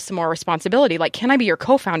would love some more responsibility. Like, can I be your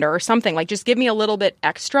co-founder or something? Like, just give me a little bit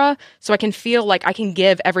extra so I can feel like I can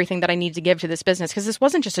give everything that I need to give to this business. Because this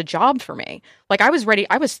wasn't just a job for me. Like, I was ready.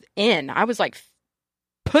 I was in. I was like,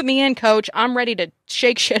 put me in, coach. I'm ready to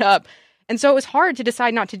shake shit up. And so it was hard to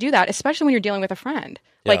decide not to do that, especially when you're dealing with a friend.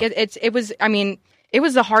 Yeah. Like, it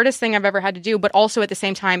was the hardest thing I've ever had to do, but also at the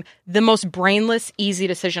same time, the most brainless, easy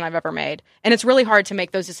decision I've ever made. And it's really hard to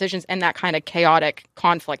make those decisions in that kind of chaotic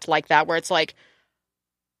conflict like that, where it's like,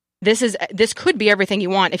 this could be everything you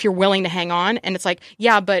want if you're willing to hang on. And it's like,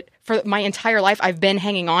 yeah, but for my entire life, I've been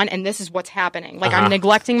hanging on and this is what's happening. Like, I'm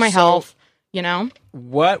neglecting my health,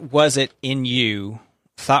 What was it in you,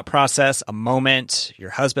 thought process, a moment,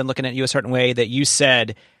 your husband looking at you a certain way that you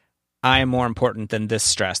said, I am more important than this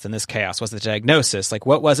stress, than this chaos? Was the diagnosis? Like,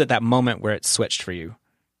 what was it that moment where it switched for you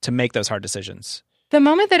to make those hard decisions? The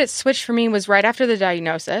moment that it switched for me was right after the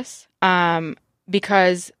diagnosis,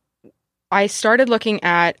 because I started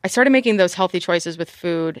making those healthy choices with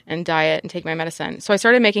food and diet and taking my medicine. So I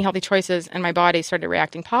started making healthy choices and my body started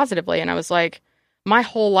reacting positively. And I was like, my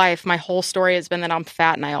whole life, my whole story has been that I'm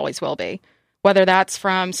fat and I always will be. Whether that's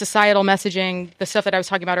from societal messaging, the stuff that I was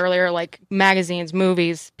talking about earlier, like magazines,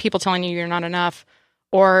 movies, people telling you you're not enough,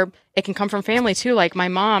 Or it can come from family too. Like my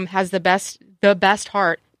mom has the best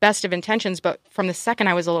heart, best of intentions. But from the second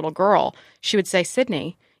I was a little girl, she would say,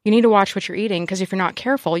 Sydney, you need to watch what you're eating because if you're not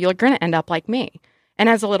careful, you're going to end up like me. And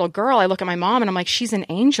as a little girl, I look at my mom and I'm like, she's an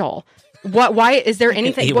angel. Why is there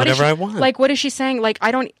anything? Eat whatever I want. Like, what is she saying? Like,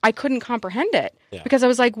 I couldn't comprehend it because I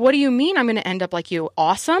was like, what do you mean I'm going to end up like you?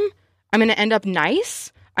 Awesome. I'm going to end up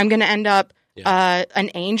nice. I'm going to end up an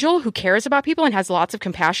angel who cares about people and has lots of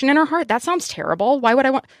compassion in her heart. That sounds terrible. Why would I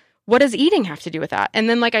want? What does eating have to do with that? And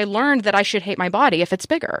then like I learned that I should hate my body if it's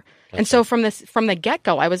bigger. And so from the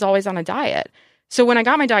get-go, I was always on a diet. So when I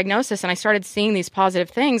got my diagnosis and I started seeing these positive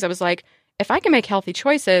things, I was like, if I can make healthy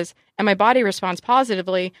choices and my body responds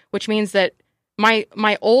positively, which means that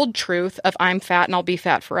my old truth of I'm fat and I'll be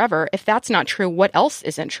fat forever, if that's not true, what else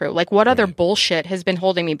isn't true? Like what other bullshit has been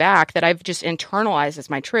holding me back that I've just internalized as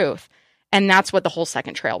my truth? And that's what the whole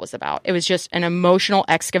second trail was about. It was just an emotional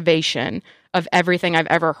excavation of everything I've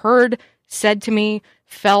ever heard, said to me,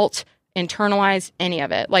 felt, internalized, any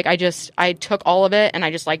of it. Like I took all of it and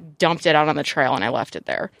I just like dumped it out on the trail and I left it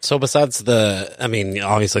there. So besides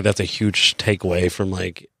obviously that's a huge takeaway from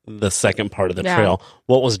like the second part of the trail.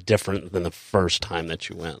 What was different than the first time that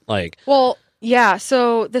you went? Like, well, yeah.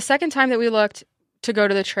 So the second time that we looked to go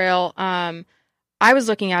to the trail, I was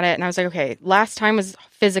looking at it and I was like, okay, last time was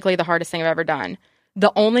physically the hardest thing I've ever done.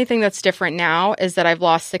 The only thing that's different now is that I've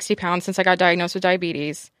lost 60 pounds since I got diagnosed with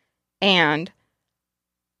diabetes. And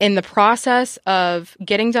in the process of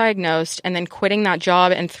getting diagnosed and then quitting that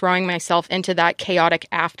job and throwing myself into that chaotic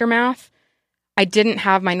aftermath, I didn't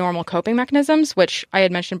have my normal coping mechanisms, which I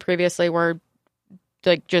had mentioned previously were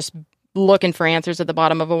like just looking for answers at the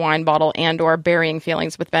bottom of a wine bottle and or burying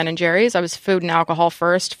feelings with Ben and Jerry's. I was food and alcohol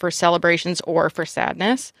first for celebrations or for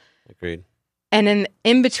sadness. Agreed. And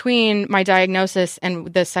in between my diagnosis and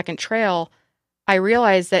the second trail, I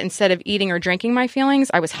realized that instead of eating or drinking my feelings,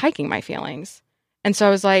 I was hiking my feelings. And so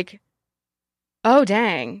I was like, oh,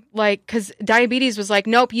 dang. Like, because diabetes was like,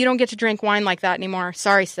 nope, you don't get to drink wine like that anymore.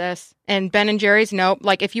 Sorry, sis. And Ben and Jerry's, nope.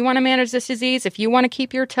 Like, if you want to manage this disease, if you want to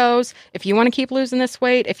keep your toes, if you want to keep losing this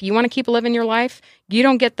weight, if you want to keep living your life, you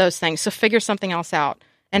don't get those things. So figure something else out.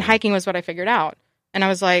 And hiking was what I figured out. And I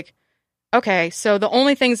was like, okay, so the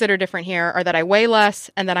only things that are different here are that I weigh less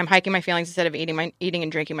and that I'm hiking my feelings instead of eating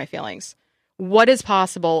and drinking my feelings. What is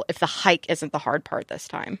possible if the hike isn't the hard part this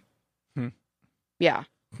time? Yeah.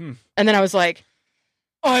 And then I was like,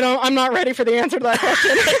 I'm not ready for the answer to that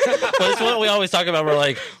question. Well, it's what we always talk about. We're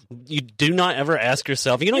like, you do not ever ask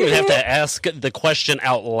yourself. You don't even have to ask the question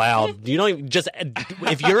out loud. You don't even just,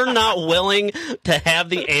 if you're not willing to have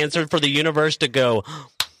the answer for the universe to go,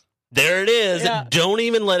 there it is. Yeah. Don't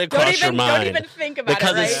even let it cross your mind. Don't even think about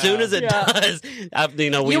because it. Because as soon as it does,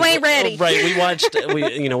 you ain't ready. Right?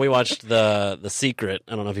 We watched the Secret.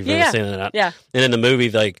 I don't know if you've ever seen that. Yeah. And in the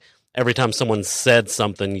movie, like, every time someone said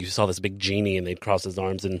something, you saw this big genie and they'd cross his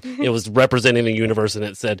arms and it was representing the universe and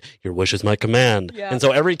it said, your wish is my command. Yeah. And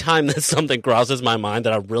so every time that something crosses my mind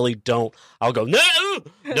that I really don't, I'll go,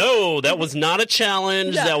 no, that was not a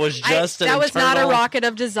challenge. Yeah. That was just that was not a rocket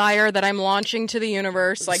of desire that I'm launching to the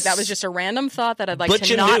universe. Like that was just a random thought that I'd like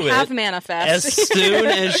to not have manifest. As soon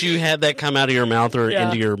as you had that come out of your mouth or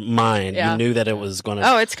into your mind, you knew that it was going to.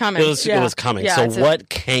 Oh, it's coming. It was coming. Yeah, so what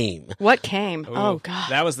came? What came? Ooh, oh, God.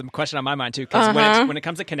 That was the question on my mind, too. Because when it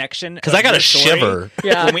comes to connection. Because I got a shiver.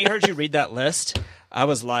 Yeah. When we heard you read that list, I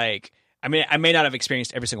was like, I mean, I may not have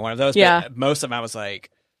experienced every single one of those, but most of them I was like,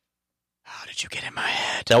 how did you get in my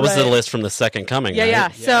head? That was the list from the Second Coming, right?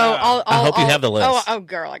 Yeah. So I hope you have the list. Oh,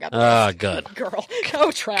 girl, I got the list. Good. Girl.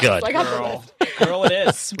 Go, Travis. Good. I got the list. Girl it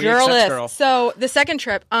is. Girl is. So the second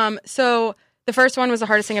trip, so the first one was the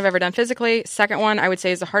hardest thing I've ever done physically. Second one, I would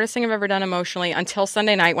say, is the hardest thing I've ever done emotionally until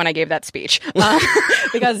Sunday night when I gave that speech.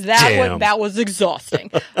 Because that was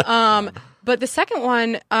exhausting. But the second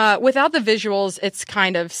one, without the visuals, it's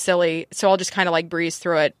kind of silly. So I'll just kind of like breeze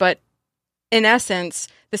through it. But in essence,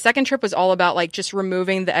 the second trip was all about like just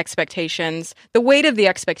removing the expectations, the weight of the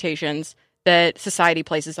expectations that society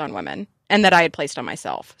places on women and that I had placed on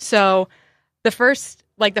myself. So the first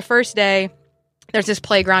day, there's this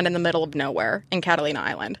playground in the middle of nowhere in Catalina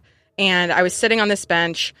Island. And I was sitting on this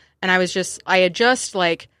bench and I had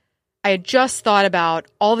just thought about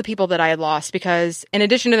all the people that I had lost because in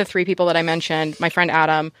addition to the 3 people that I mentioned, my friend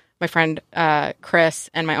Adam, my friend Chris,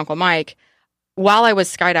 and my Uncle Mike, while I was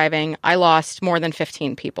skydiving, I lost more than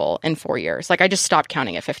 15 people in 4 years. Like I just stopped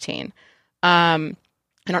counting at 15. I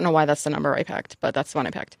don't know why that's the number I picked, but that's the one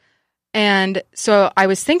I picked. And so I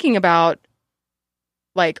was thinking about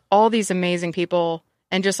like all these amazing people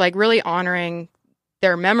and just like really honoring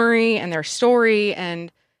their memory and their story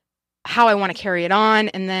and how I want to carry it on.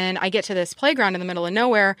 And then I get to this playground in the middle of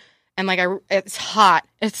nowhere, and like it's hot.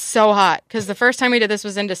 It's so hot because the first time we did this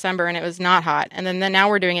was in December and it was not hot. And then now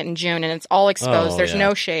we're doing it in June and it's all exposed. There's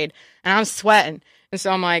no shade and I'm sweating. And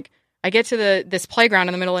so I'm like, I get to this playground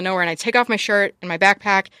in the middle of nowhere and I take off my shirt and my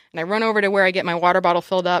backpack and I run over to where I get my water bottle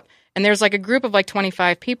filled up. And there's like a group of like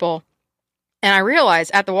 25 people. And I realize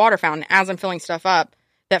at the water fountain, as I'm filling stuff up,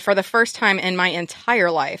 that for the first time in my entire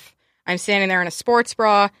life, I'm standing there in a sports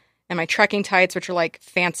bra and my trekking tights, which are like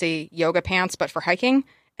fancy yoga pants, but for hiking.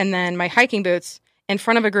 And then my hiking boots in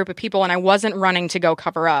front of a group of people. And I wasn't running to go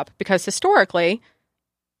cover up because historically,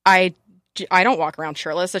 I don't walk around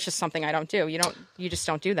shirtless. That's just something I don't do. You just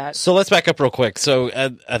don't do that. So let's back up real quick. So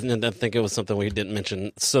I think it was something we didn't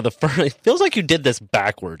mention. So it feels like you did this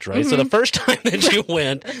backwards, right? Mm-hmm. So the first time that you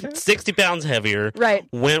went 60 pounds heavier,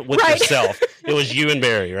 went with yourself. It was you and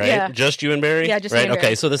Barry, right? Yeah. Just you and Barry? Yeah, just right? me and Barry.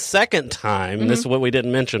 Okay, so the second time, this is what we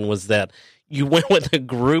didn't mention, was that you went with a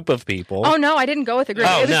group of people. Oh, no, I didn't go with a group.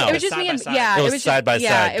 Oh, it was just me and side by side. yeah, It was side by side.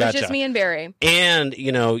 Yeah, it was Gotcha. just me and Barry. And,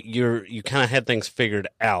 you kind of had things figured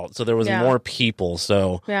out. So there was more people.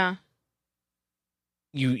 So yeah,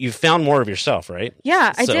 you found more of yourself, right?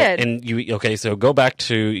 Yeah, I did. And so go back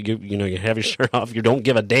to, you have your shirt off. You don't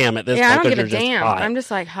give a damn at this point. Yeah, I don't give a you're just damn. hot. I'm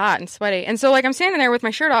just like hot and sweaty. And so like I'm standing there with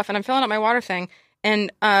my shirt off and I'm filling up my water thing.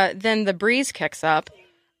 And then the breeze kicks up.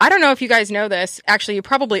 I don't know if you guys know this. Actually, you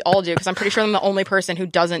probably all do because I'm pretty sure I'm the only person who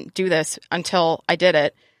doesn't do this until I did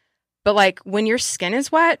it. But like when your skin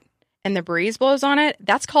is wet and the breeze blows on it,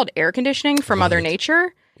 that's called air conditioning from Mother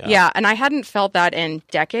Nature. Yeah, and I hadn't felt that in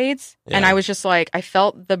decades. Yeah. And I was just like, I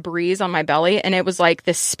felt the breeze on my belly and it was like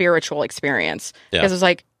this spiritual experience. Because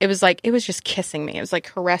it was just kissing me. It was like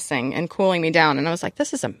caressing and cooling me down. And I was like,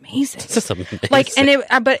 this is amazing. This is amazing.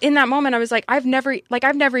 But in that moment I was like, I've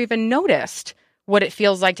never even noticed what it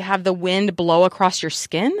feels like to have the wind blow across your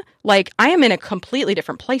skin. Like I am in a completely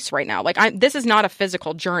different place right now. Like this is not a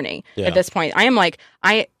physical journey at this point. I am like,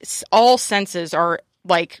 all senses are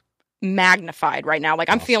like magnified right now. Like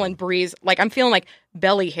I'm feeling breeze, like I'm feeling like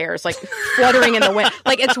belly hairs like fluttering in the wind.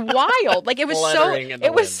 Like it's wild. Like it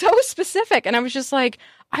was so specific. And I was just like,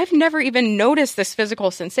 I've never even noticed this physical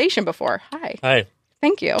sensation before. Hi.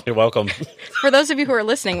 Thank you. You're welcome. For those of you who are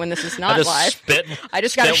listening when this is not live, I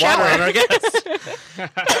just got a shower. Water on our guests.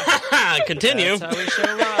 Continue. That's how we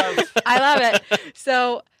show love. I love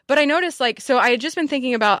it. But I noticed, I had just been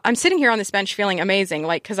thinking about, I'm sitting here on this bench feeling amazing,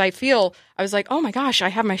 because I was like, oh my gosh, I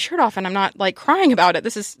have my shirt off and I'm not crying about it.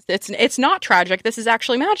 It's not tragic. This is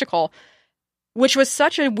actually magical, which was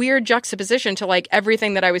such a weird juxtaposition to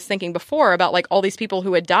everything that I was thinking before about all these people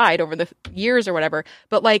who had died over the years or whatever.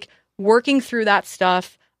 But working through that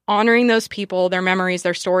stuff, honoring those people, their memories,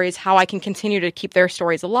 their stories, how I can continue to keep their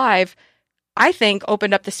stories alive, I think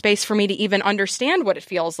opened up the space for me to even understand what it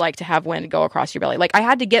feels like to have wind go across your belly. I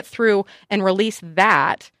had to get through and release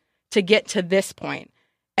that to get to this point.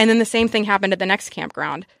 And then the same thing happened at the next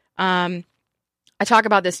campground. I talk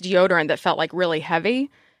about this deodorant that felt really heavy.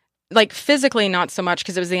 Physically, not so much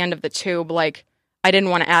because it was the end of the tube. I didn't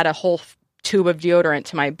want to add a whole tube of deodorant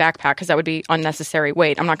to my backpack because that would be unnecessary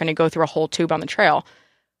weight. I'm not going to go through a whole tube on the trail.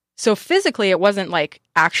 So physically, it wasn't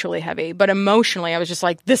actually heavy, but emotionally, I was just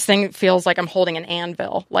this thing feels like I'm holding an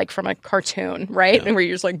anvil, from a cartoon, right? Yeah. Where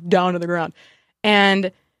you're just down to the ground.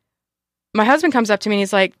 And my husband comes up to me and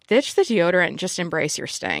he's like, ditch the deodorant and just embrace your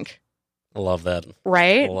stink. I love that.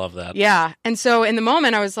 Right? I love that. Yeah. And so in the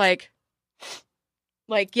moment, I was like,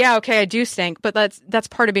 yeah, okay, I do stink, but that's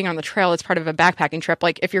part of being on the trail. It's part of a backpacking trip.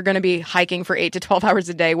 If you're going to be hiking for 8 to 12 hours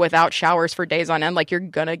a day without showers for days on end, you're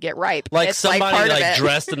going to get ripe. It's somebody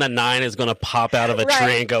dressed in the 9 is going to pop out of a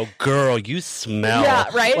tree and go, girl, you smell. Yeah,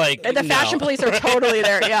 right? The fashion police are totally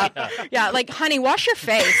there. Yeah. Yeah, honey, wash your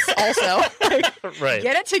face also. Right.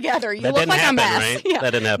 Get it together. You that look like happen, a mess. Right? Yeah.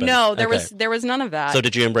 That didn't happen. No, there was none of that. So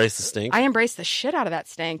did you embrace the stink? I embraced the shit out of that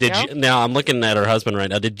stink. Did you? Now I'm looking at her husband right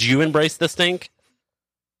now. Did you embrace the stink?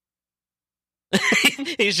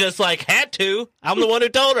 He's just had to. I'm the one who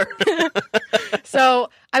told her. So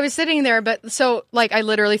I was sitting there, but I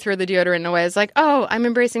literally threw the deodorant away. I was like, oh, I'm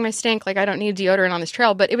embracing my stink. I don't need deodorant on this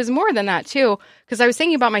trail. But it was more than that too, because I was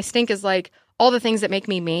thinking about my stink as all the things that make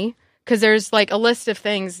me me. Because there's a list of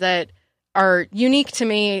things that are unique to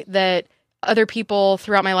me that other people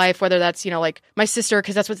throughout my life, whether that's my sister,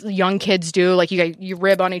 because that's what young kids do. You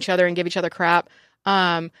rib on each other and give each other crap.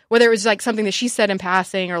 Whether it was something that she said in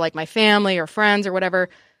passing or my family or friends or whatever,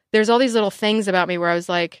 there's all these little things about me where I was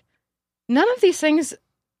none of these things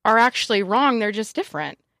are actually wrong. They're just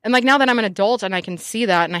different. And now that I'm an adult and I can see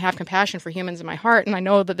that and I have compassion for humans in my heart and I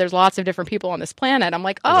know that there's lots of different people on this planet, I'm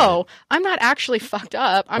I'm not actually fucked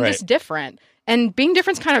up. I'm just different. And being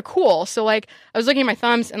different's kind of cool. So, like, I was looking at my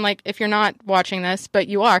thumbs, and, like, if you're not watching this, but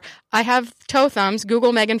you are, I have toe thumbs.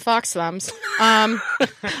 Google Megan Fox thumbs. I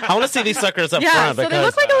want to see these suckers up Yeah, front. so they because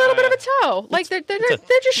look like a little bit of a toe. Like, they're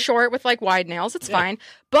just short with, like, wide nails. It's fine.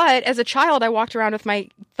 But as a child, I walked around with my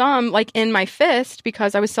thumb, like, in my fist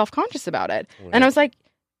because I was self-conscious about it. Right. And I was like,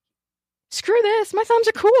 screw this, my thumbs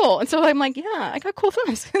are cool. And so I'm like, yeah, I got cool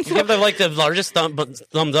thumbs. And so, You give them like the largest thumbs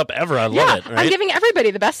up ever. I love yeah, it. Right? I'm giving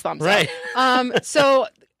everybody the best thumbs Right. up. So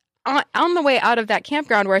on the way out of that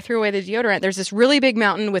campground where I threw away the deodorant, there's this really big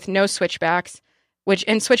mountain with no switchbacks,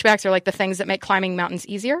 and switchbacks are like the things that make climbing mountains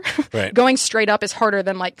easier. Right. Going straight up is harder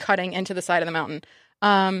than like cutting into the side of the mountain.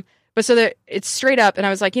 But so that it's straight up, and I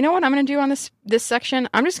was like, you know what I'm going to do on this section?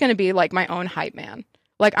 I'm just going to be like my own hype man.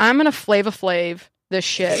 Like, I'm going to Flava Flav this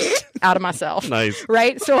shit out of myself. Nice.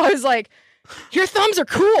 Right? So I was like, your thumbs are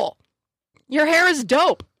cool. Your hair is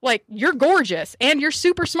dope. Like, you're gorgeous and you're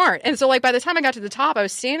super smart. And so, like, by the time I got to the top, I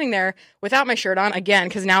was standing there without my shirt on again,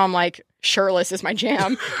 because now I'm like, shirtless is my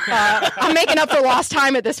jam. I'm making up for lost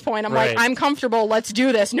time at this point. I'm Right. like, I'm comfortable. Let's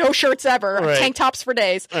do this. No shirts ever. Right. Tank tops for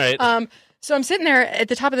days. Right. So I'm sitting there at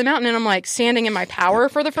the top of the mountain, and I'm like standing in my power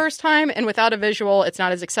for the first time. And without a visual, it's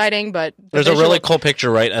not as exciting. But There's a really cool picture,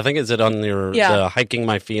 right? I think is it on your Yeah. the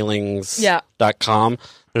hikingmyfeelings.com. Yeah.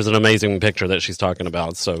 There's an amazing picture that she's talking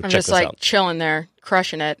about. So I'm check just this like out. chilling there,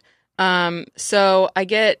 crushing it. So I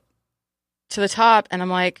get to the top, and I'm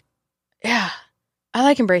like, yeah, I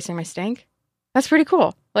like embracing my stink. That's pretty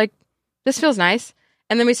cool. Like, this feels nice.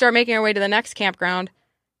 And then we start making our way to the next campground.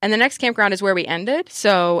 And the next campground is where we ended.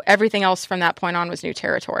 So everything else from that point on was new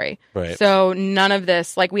territory. Right. So none of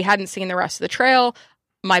this, like, we hadn't seen the rest of the trail.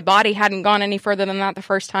 My body hadn't gone any further than that the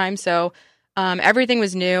first time. So everything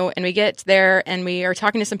was new. And we get there, and we are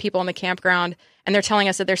talking to some people in the campground, and they're telling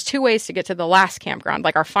us that there's 2 ways to get to the last campground,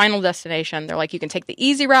 like our final destination. They're like, you can take the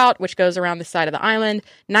easy route, which goes around the side of the island,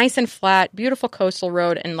 nice and flat, beautiful coastal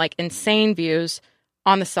road, and like insane views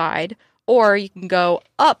on the side. Or you can go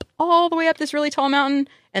up, all the way up this really tall mountain,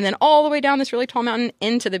 and then all the way down this really tall mountain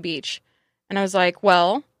into the beach. And I was like,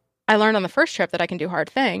 well, I learned on the first trip that I can do hard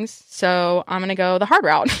things, so I'm going to go the hard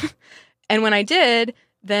route. And when I did,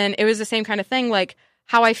 then it was the same kind of thing. Like,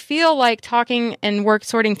 how I feel like talking and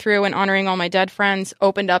sorting through and honoring all my dead friends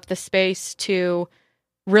opened up the space to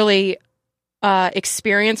really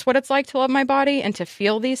experience what it's like to love my body and to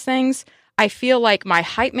feel these things. I feel like my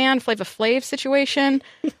hype man, Flava Flav situation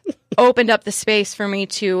opened up the space for me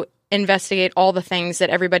to investigate all the things that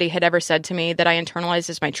everybody had ever said to me that I internalized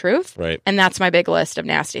as my truth. Right. And that's my big list of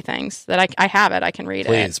nasty things that I have it. I can read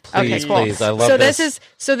Please, it. please, Okay, cool. please. I love so this.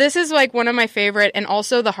 this is like one of my favorite, and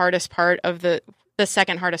also the hardest part of the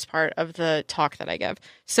second hardest part of the talk that I give.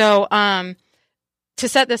 So, to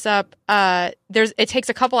set this up, it takes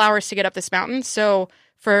a couple hours to get up this mountain. So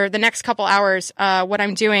for the next couple hours, what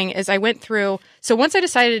I'm doing is I went through. So once I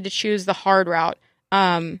decided to choose the hard route,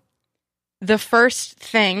 the first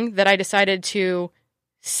thing that I decided to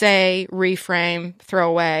say, reframe, throw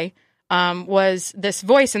away, was this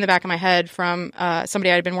voice in the back of my head from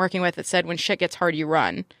somebody I'd been working with that said, when shit gets hard, you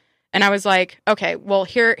run. And I was like, okay, well,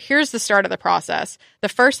 here's the start of the process. The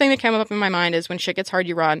first thing that came up in my mind is, when shit gets hard,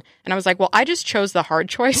 you run. And I was like, well, I just chose the hard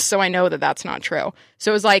choice, so I know that that's not true.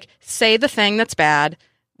 So it was like, say the thing that's bad,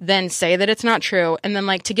 then say that it's not true. And then,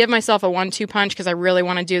 like, to give myself a 1-2 punch, because I really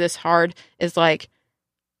want to do this hard, is like,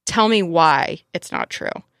 tell me why it's not true.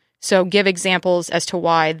 So give examples as to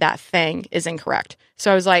why that thing is incorrect. So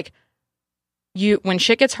I was like, when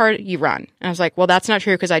shit gets hard, you run. And I was like, well, that's not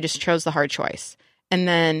true, because I just chose the hard choice. And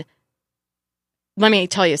then let me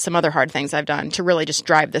tell you some other hard things I've done to really just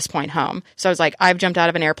drive this point home. So I was like, I've jumped out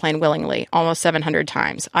of an airplane willingly almost 700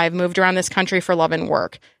 times. I've moved around this country for love and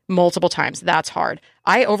work multiple times. That's hard.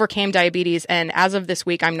 I overcame diabetes, and as of this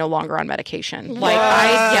week, I'm no longer on medication. Like,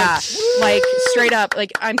 like straight up,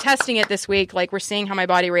 like, I'm testing it this week. Like, we're seeing how my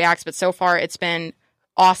body reacts, but so far it's been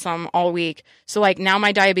awesome all week. So, like, now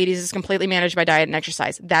my diabetes is completely managed by diet and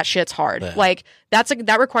exercise. That shit's hard. Yeah. Like,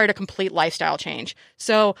 that required a complete lifestyle change.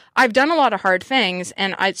 So I've done a lot of hard things,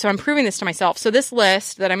 and so I'm proving this to myself. So this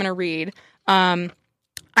list that I'm going to read,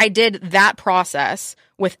 I did that process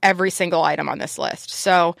with every single item on this list.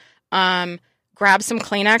 So, grab some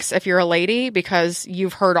Kleenex if you're a lady, because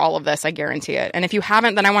you've heard all of this, I guarantee it. And if you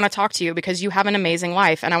haven't, then I want to talk to you, because you have an amazing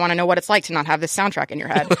life, and I want to know what it's like to not have this soundtrack in your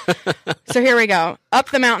head. So here we go. Up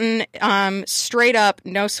the mountain, straight up,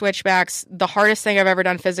 no switchbacks. The hardest thing I've ever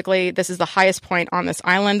done physically. This is the highest point on this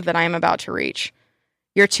island that I am about to reach.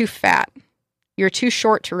 You're too fat. You're too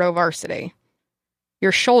short to row varsity.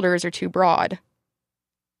 Your shoulders are too broad.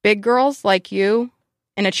 Big girls like you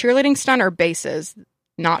in a cheerleading stunt are bases,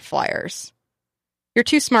 not flyers. You're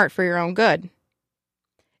too smart for your own good.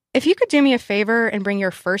 If you could do me a favor and bring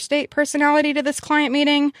your first date personality to this client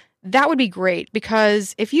meeting, that would be great,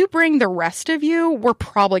 because if you bring the rest of you, we're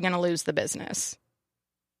probably going to lose the business.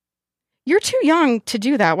 You're too young to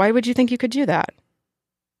do that. Why would you think you could do that?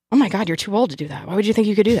 Oh my God, you're too old to do that. Why would you think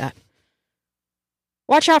you could do that?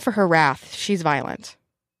 Watch out for her wrath. She's violent.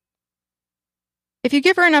 If you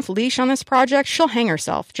give her enough leash on this project, she'll hang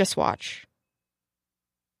herself. Just watch.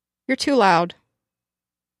 You're too loud.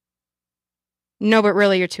 No, but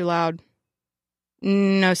really, you're too loud.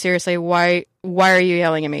 No, seriously, why are you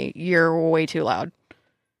yelling at me? You're way too loud.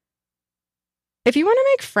 If you want to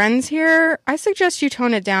make friends here, I suggest you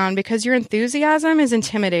tone it down, because your enthusiasm is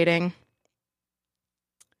intimidating.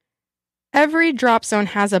 Every drop zone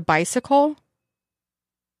has a bicycle.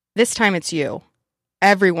 This time it's you.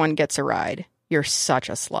 Everyone gets a ride. You're such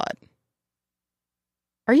a slut.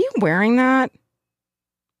 Are you wearing that?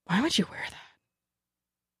 Why would you wear that?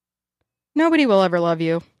 Nobody will ever love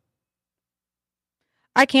you.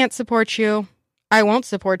 I can't support you. I won't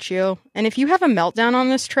support you. And if you have a meltdown on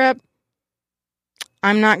this trip,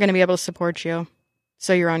 I'm not going to be able to support you.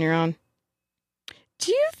 So you're on your own.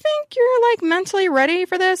 Do you think you're, like, mentally ready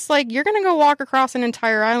for this? Like, you're going to go walk across an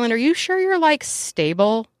entire island. Are you sure you're, like,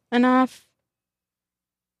 stable enough?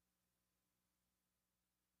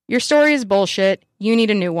 Your story is bullshit. You need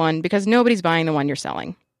a new one, because nobody's buying the one you're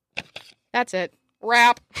selling. That's it.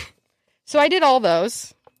 Wrap. So I did all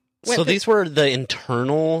those. So these were the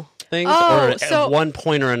internal things, or at one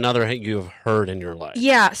point or another you've heard in your life?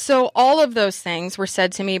 Yeah, so all of those things were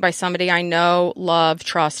said to me by somebody I know, love,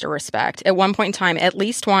 trust, or respect at one point in time, at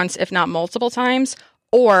least once, if not multiple times,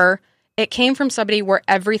 or it came from somebody where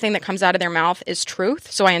everything that comes out of their mouth is truth,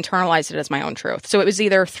 so I internalized it as my own truth. So it was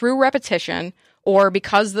either through repetition or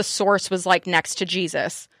because the source was, like, next to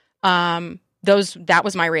Jesus. That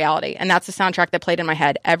was my reality. And that's the soundtrack that played in my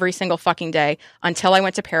head every single fucking day until I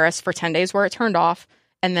went to Paris for 10 days where it turned off.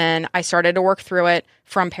 And then I started to work through it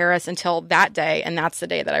from Paris until that day. And that's the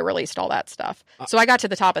day that I released all that stuff. So I got to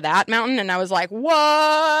the top of that mountain and I was like,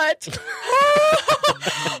 what?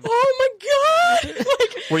 Oh my God.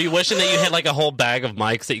 Like, were you wishing that you had, like, a whole bag of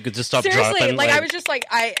mics that you could just stop seriously, dropping? Like, I was just like,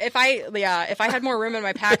 if I had more room in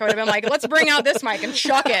my pack, I would have been like, let's bring out this mic and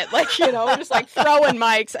chuck it. Like, just like throwing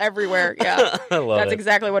mics everywhere. Yeah. That's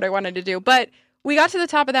exactly what I wanted to do. But we got to the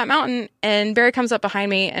top of that mountain and Barry comes up behind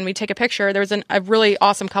me and we take a picture. There was a really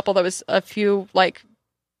awesome couple that was a few, like,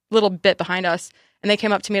 little bit behind us. And they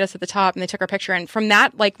came up to meet us at the top and they took our picture. And from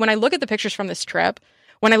that, like, when I look at the pictures from this trip,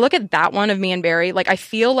 when I look at that one of me and Barry, like, I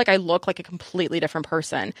feel like I look like a completely different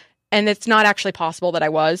person. And it's not actually possible that I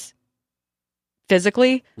was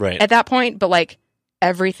physically at that point. But, like,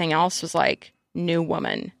 everything else was, like, new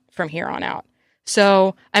woman from here on out.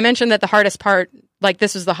 So I mentioned that the hardest part, like,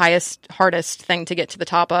 this was the hardest thing to get to the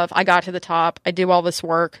top of. I got to the top. I do all this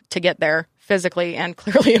work to get there physically and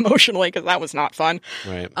clearly emotionally, because that was not fun.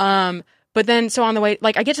 Right. But then, so on the way,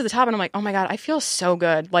 like, I get to the top and I'm like, oh my God, I feel so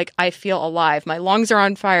good. Like, I feel alive. My lungs are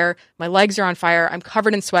on fire. My legs are on fire. I'm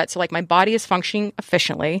covered in sweat. So, like, my body is functioning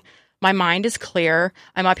efficiently. My mind is clear.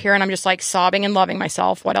 I'm up here and I'm just, like, sobbing and loving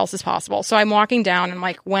myself. What else is possible? So I'm walking down and I'm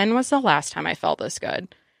like, when was the last time I felt this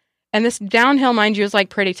good? And this downhill, mind you, is, like,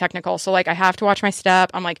 pretty technical. So, like, I have to watch my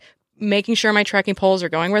step. I'm, like, making sure my trekking poles are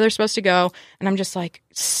going where they're supposed to go. And I'm just, like,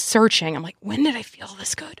 searching. I'm like, when did I feel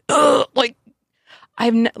this good? Ugh! Like,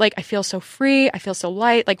 I feel so free. I feel so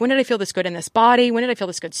light. Like, when did I feel this good in this body? When did I feel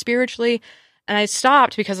this good spiritually? And I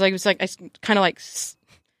stopped because I was like, I kind of, like,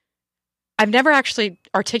 I've never actually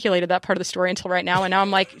articulated that part of the story until right now. And now I'm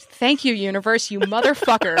like, thank you, universe, you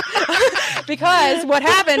motherfucker. Because what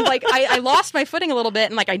happened, like, I lost my footing a little bit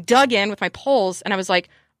and, like, I dug in with my poles and I was like,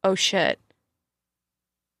 oh shit.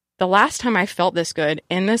 The last time I felt this good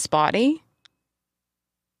in this body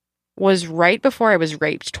was right before I was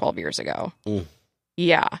raped 12 years ago. Mm.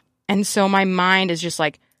 Yeah. And so my mind is just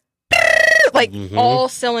like all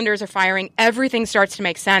cylinders are firing. Everything starts to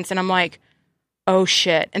make sense. And I'm like, oh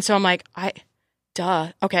shit. And so I'm like,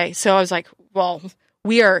 okay. So I was like, well,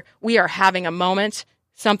 we are having a moment.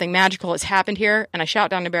 Something magical has happened here. And I shout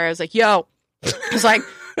down to Barry. I was like, yo, I was like,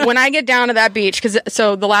 when I get down to that beach,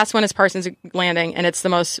 so the last one is Parsons Landing and it's the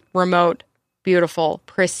most remote, beautiful,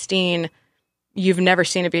 pristine, you've never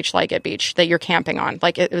seen a beach like it beach that you're camping on.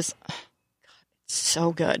 Like, it was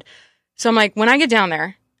so good. So I'm like, when I get down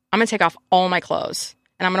there, I'm going to take off all my clothes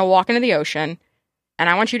and I'm going to walk into the ocean and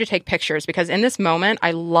I want you to take pictures because in this moment,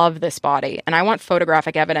 I love this body and I want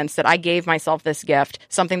photographic evidence that I gave myself this gift,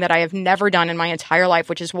 something that I have never done in my entire life,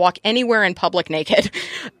 which is walk anywhere in public naked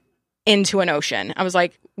into an ocean. I was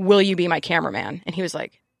like, will you be my cameraman? And he was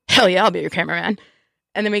like, hell yeah, I'll be your cameraman.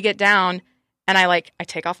 And then we get down And I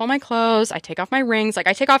take off all my clothes, I take off my rings, like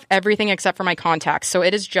I take off everything except for my contacts. So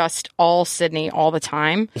it is just all Sydney all the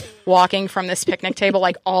time, walking from this picnic table,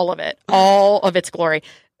 like all of its glory,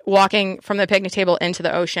 walking from the picnic table into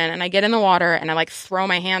the ocean. And I get in the water and I like throw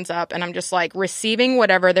my hands up and I'm just like receiving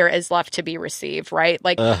whatever there is left to be received, right?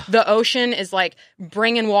 Like the ocean is like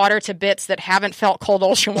bringing water to bits that haven't felt cold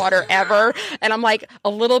ocean water ever. And I'm like a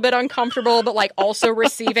little bit uncomfortable, but like also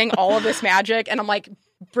receiving all of this magic. And I'm like,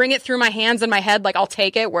 bring it through my hands and my head, like I'll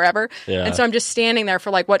take it wherever. Yeah. And so I'm just standing there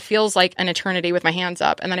for like what feels like an eternity with my hands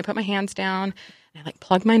up. And then I put my hands down and I like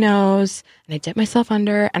plug my nose and I dip myself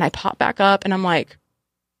under and I pop back up and I'm like,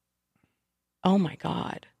 oh my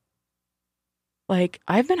God. Like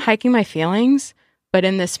I've been hiking my feelings, but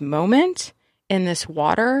in this moment, in this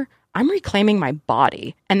water, I'm reclaiming my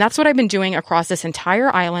body. And that's what I've been doing across this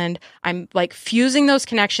entire island. I'm like fusing those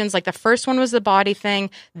connections. Like the first one was the body thing.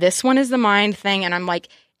 This one is the mind thing. And I'm like,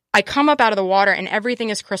 I come up out of the water and everything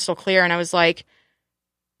is crystal clear. And I was like,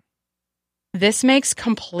 this makes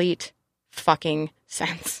complete fucking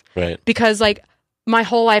sense. Right. Because like my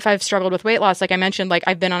whole life I've struggled with weight loss. Like I mentioned, like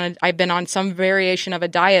I've been on some variation of a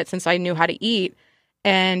diet since I knew how to eat.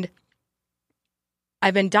 And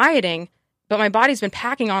I've been dieting, but my body's been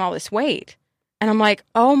packing on all this weight. And I'm like,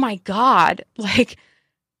 oh my God, like,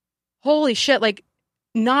 holy shit. Like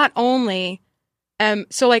not only,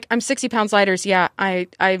 so like I'm 60 pounds lighter. So yeah,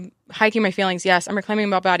 I'm hiking my feelings. Yes. I'm reclaiming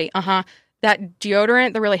my body. That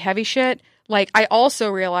deodorant, the really heavy shit. Like, I also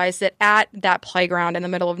realized that at that playground in the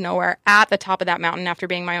middle of nowhere, at the top of that mountain after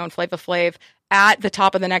being my own Flava Flav, at the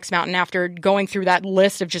top of the next mountain after going through that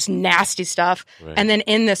list of just nasty stuff, Right. and then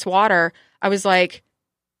in this water, I was like,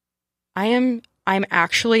 I'm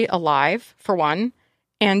actually alive, for one.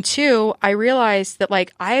 And two, I realized that,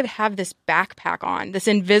 like, I have this backpack on, this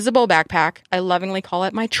invisible backpack. I lovingly call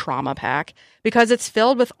it my trauma pack because it's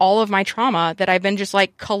filled with all of my trauma that I've been just,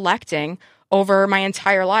 like, collecting over my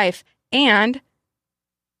entire life. And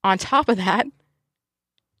on top of that,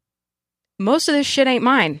 most of this shit ain't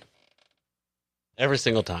mine. Every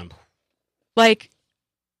single time. Like,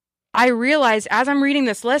 I realized as I'm reading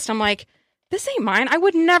this list, I'm like, this ain't mine. I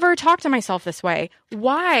would never talk to myself this way.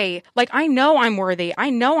 Why? Like, I know I'm worthy. I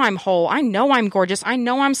know I'm whole. I know I'm gorgeous. I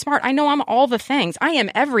know I'm smart. I know I'm all the things. I am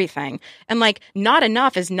everything. And like, not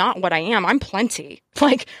enough is not what I am. I'm plenty.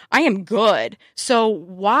 Like, I am good. So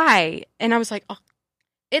why? And I was like, oh,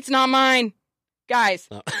 it's not mine. Guys,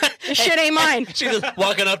 No. this shit ain't mine. She's just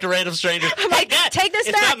walking up to random strangers. I'm like, "Hey, take this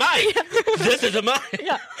it's back." not mine. This isn't mine.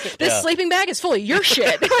 Yeah. This Yeah. sleeping bag is full of your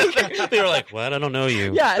shit. They were like, what? I don't know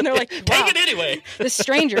you. Yeah, and they're like, wow, Take it anyway. this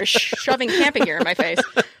stranger is shoving camping gear in my face.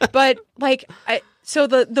 But like, so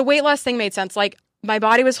the weight loss thing made sense. Like, my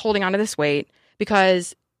body was holding on to this weight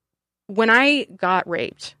because when I got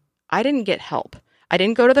raped, I didn't get help. I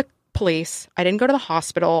didn't go to the police. I didn't go to the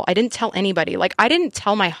hospital. I didn't tell anybody. Like, I didn't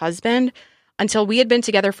tell my husband until we had been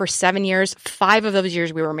together for 7 years. 5 of those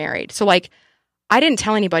years we were married. So like, I didn't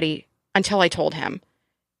tell anybody until I told him.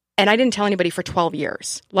 And I didn't tell anybody for 12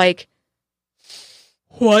 years. Like,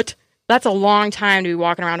 what? That's a long time to be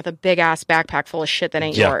walking around with a big ass backpack full of shit that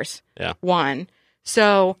ain't Yeah. yours. Yeah. One.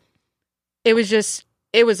 So it was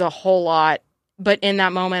a whole lot. But in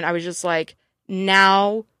that moment, I was just like,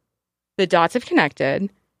 now the dots have connected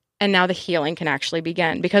and now the healing can actually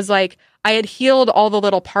begin. Because like, I had healed all the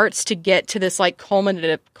little parts to get to this like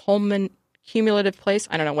cumulative place.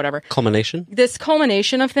 I don't know, whatever. Culmination? This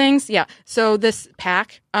culmination of things. Yeah. So this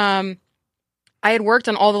pack, I had worked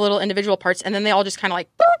on all the little individual parts and then they all just kind of like,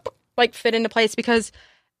 boop, like fit into place because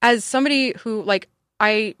as somebody who like,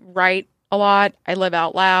 I write a lot, I live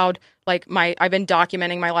out loud. Like I've been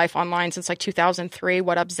documenting my life online since like 2003.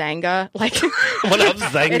 What up, Zanga? Like, What up,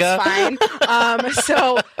 Zanga? It's fine.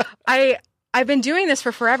 So I've been doing this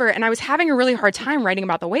for forever and I was having a really hard time writing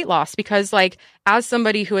about the weight loss because like as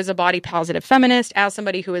somebody who is a body positive feminist, as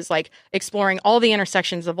somebody who is like exploring all the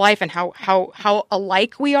intersections of life and how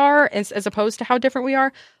alike we are as opposed to how different we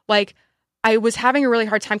are, like I was having a really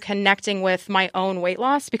hard time connecting with my own weight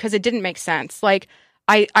loss because it didn't make sense. Like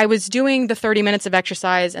I was doing the 30 minutes of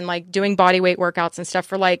exercise and like doing body weight workouts and stuff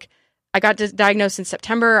for like, I got diagnosed in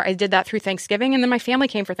September. I did that through Thanksgiving and then my family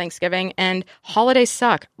came for Thanksgiving and holidays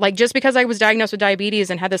suck. Like just because I was diagnosed with diabetes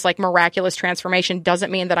and had this like miraculous transformation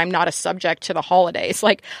doesn't mean that I'm not a subject to the holidays.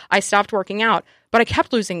 Like I stopped working out, but I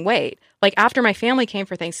kept losing weight. Like after my family came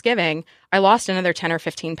for Thanksgiving, I lost another 10 or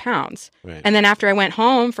 15 pounds. Right. And then after I went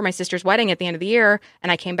home for my sister's wedding at the end of the year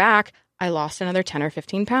and I came back, I lost another 10 or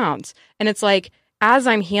 15 pounds. And it's like, as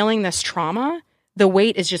I'm healing this trauma, the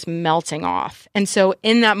weight is just melting off. And so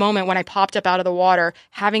in that moment when I popped up out of the water,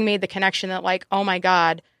 having made the connection that like, oh my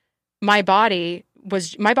God, my body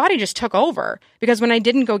my body just took over, because when I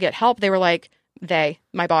didn't go get help, they were like,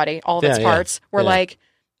 my body, all of its parts were like,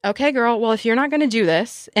 okay, girl, well, if you're not going to do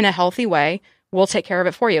this in a healthy way, we'll take care of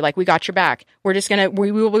it for you. Like, we got your back. We're just going to,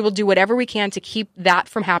 we will do whatever we can to keep that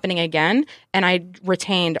from happening again. And I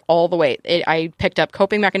retained all the weight. I picked up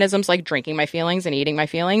coping mechanisms like drinking my feelings and eating my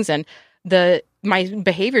feelings. And my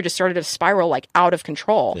behavior just started to spiral like out of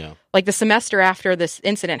control. Yeah. Like the semester after this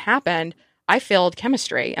incident happened, I failed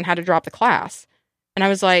chemistry and had to drop the class. And I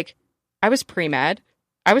was like, I was pre-med.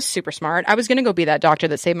 I was super smart. I was going to go be that doctor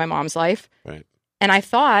that saved my mom's life. Right. And I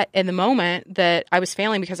thought in the moment that I was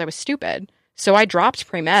failing because I was stupid. So I dropped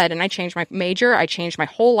pre-med and I changed my major. I changed my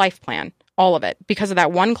whole life plan, all of it, because of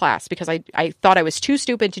that one class, because I thought I was too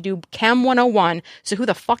stupid to do Chem 101. So who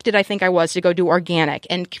the fuck did I think I was to go do organic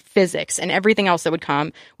and physics and everything else that would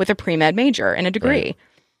come with a pre-med major and a degree? Right.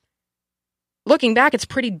 Looking back, it's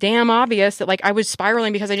pretty damn obvious that like I was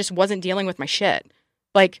spiraling because I just wasn't dealing with my shit.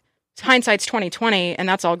 Like, hindsight's 20/20 and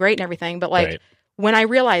that's all great and everything. But like, when I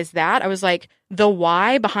realized that, I was like, the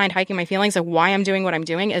why behind hiking my feelings, like why I'm doing what I'm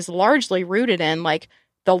doing, is largely rooted in like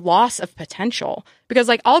the loss of potential. Because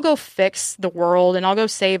like, I'll go fix the world and I'll go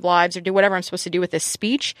save lives or do whatever I'm supposed to do with this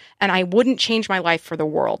speech, and I wouldn't change my life for the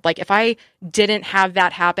world. Like, if I didn't have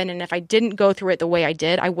that happen and if I didn't go through it the way I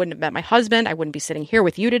did, I wouldn't have met my husband. I wouldn't be sitting here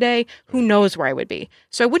with you today. Who knows where I would be?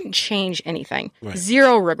 So I wouldn't change anything. Right.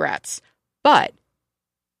 Zero regrets. But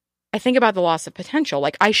I think about the loss of potential.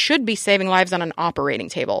 Like, I should be saving lives on an operating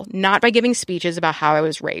table, not by giving speeches about how I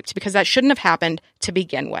was raped, because that shouldn't have happened to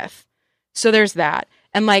begin with. So there's that.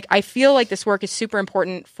 And like, I feel like this work is super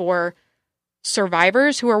important for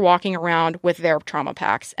survivors who are walking around with their trauma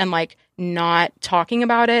packs and like not talking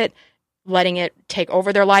about it, letting it take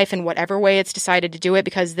over their life in whatever way it's decided to do it,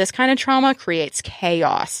 because this kind of trauma creates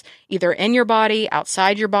chaos, either in your body,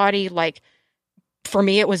 outside your body. Like, for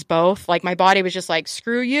me, it was both. Like, my body was just like,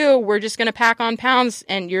 screw you. We're just going to pack on pounds.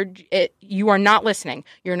 And you are not listening.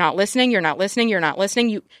 You're not listening. You're not listening. You're not listening.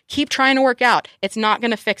 You keep trying to work out. It's not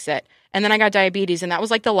going to fix it. And then I got diabetes. And that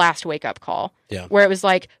was like the last wake up call, where it was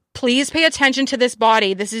like, please pay attention to this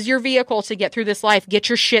body. This is your vehicle to get through this life. Get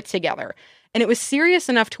your shit together. And it was serious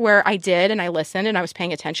enough to where I did, and I listened and I was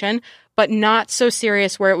paying attention, but not so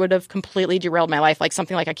serious where it would have completely derailed my life, like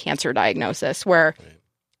something like a cancer diagnosis, where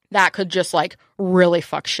that could just like really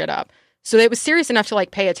fuck shit up. So it was serious enough to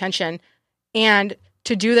like pay attention and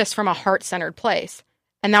to do this from a heart-centered place.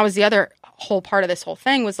 And that was the other whole part of this whole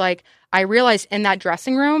thing, was like, I realized in that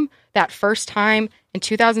dressing room, that first time in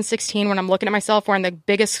 2016, when I'm looking at myself wearing the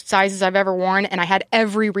biggest sizes I've ever worn, and I had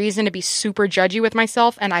every reason to be super judgy with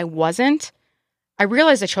myself, and I wasn't, I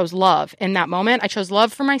realized I chose love in that moment. I chose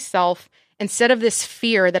love for myself instead of this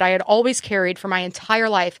fear that I had always carried for my entire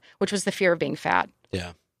life, which was the fear of being fat.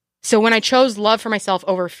 Yeah. So when I chose love for myself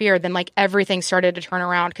over fear, then like everything started to turn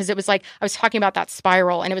around, because it was like I was talking about that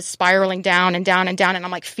spiral, and it was spiraling down and down and down, and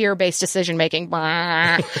I'm like, fear-based decision making,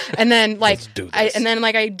 and then like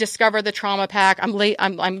I discovered the trauma pack.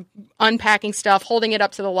 I'm unpacking stuff, holding it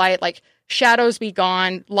up to the light, like, shadows be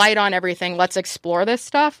gone, light on everything. Let's explore this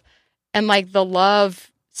stuff, and like the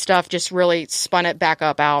love stuff just really spun it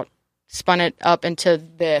up into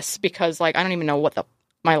this, because like I don't even know what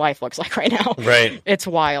my life looks like right now. Right. It's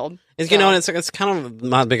wild. You know, and it's kind of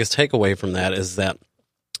my biggest takeaway from that is that,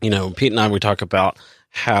 you know, Pete and I, we talk about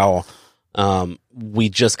how we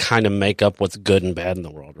just kind of make up what's good and bad in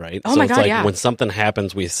the world, right? Oh, so my God, it's like when something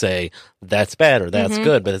happens, we say that's bad or that's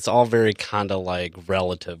good, but it's all very kind of like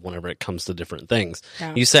relative whenever it comes to different things.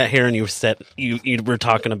 Yeah. You sat here and you were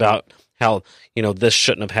talking about how, you know, this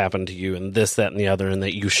shouldn't have happened to you and this, that, and the other, and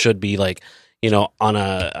that you should be like, you know, on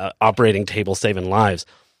a operating table saving lives.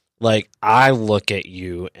 Like, I look at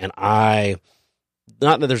you and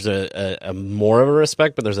not that there's a more of a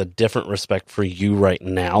respect, but there's a different respect for you right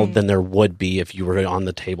now than there would be if you were on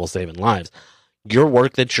the table saving lives. Your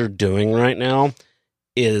work that you're doing right now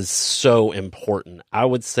is so important. I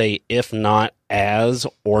would say, if not as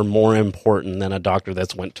or more important than a doctor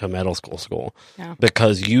that's went to medical school. Yeah.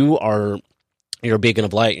 Because you're a beacon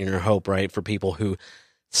of light and your hope, right, for people who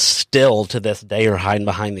still to this day are hiding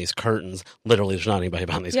behind these curtains. Literally, there's not anybody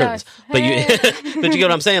behind these curtains. But you but you get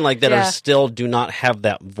what I'm saying? Like, that are still do not have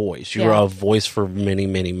that voice. You're a voice for many,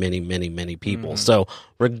 many, many, many, many people. So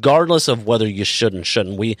regardless of whether you should and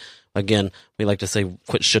shouldn't, we like to say,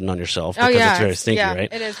 quit shitting on yourself, because it's very stinky, right?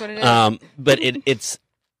 It is what it is. But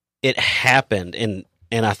it happened, and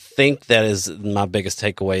I think that is my biggest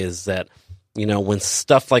takeaway, is that, you know, when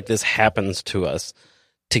stuff like this happens to us,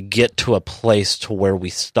 to get to a place to where we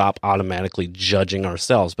stop automatically judging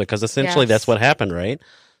ourselves, because essentially that's what happened, right?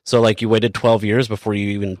 So like, you waited 12 years before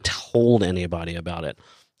you even told anybody about it.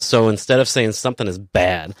 So instead of saying something is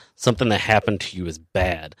bad, something that happened to you is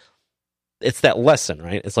bad, it's that lesson,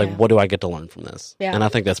 right? It's like, what do I get to learn from this? Yeah. And I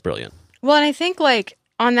think that's brilliant. Well, and I think like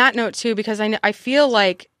on that note too, because I feel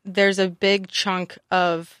like there's a big chunk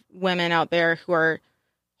of women out there who are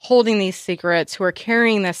holding these secrets, who are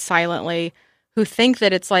carrying this silently, who think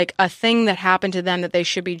that it's like a thing that happened to them that they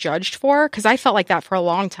should be judged for. Because I felt like that for a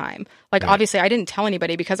long time. Like, obviously, I didn't tell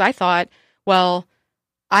anybody because I thought, well,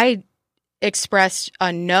 I expressed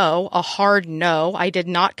a hard no. I did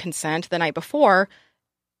not consent the night before.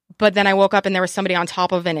 But then I woke up and there was somebody on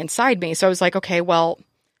top of and inside me. So I was like, okay, well,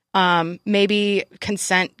 maybe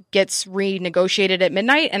consent gets renegotiated at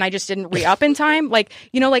midnight and I just didn't re-up in time. Like,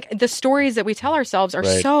 like the stories that we tell ourselves are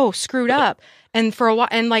so screwed up. And for a while,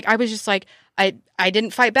 and like, I was just like, I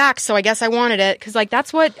didn't fight back. So I guess I wanted it. Cause like,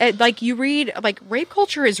 that's what, like you read, like rape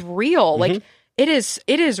culture is real. Like it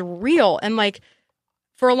is real. And like,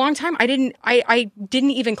 for a long time, I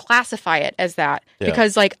didn't even classify it as that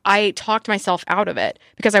because like I talked myself out of it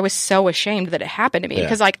because I was so ashamed that it happened to me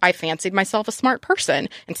because like I fancied myself a smart person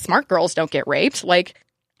and smart girls don't get raped. Like,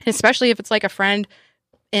 especially if it's like a friend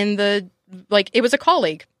like it was a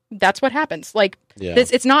colleague. That's what happens. Like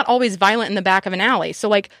it's not always violent in the back of an alley. So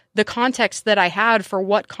like the context that I had for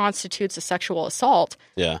what constitutes a sexual assault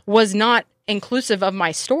was not inclusive of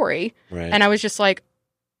my story. Right. And I was just like,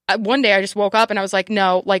 one day I just woke up and I was like,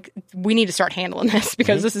 no, like we need to start handling this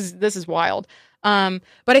because this is wild. But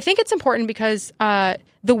I think it's important because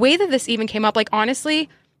the way that this even came up, like honestly,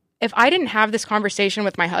 if I didn't have this conversation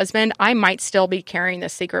with my husband, I might still be carrying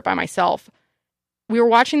this secret by myself. We were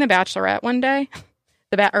watching The Bachelorette one day,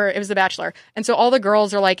 or it was The Bachelor. And so all the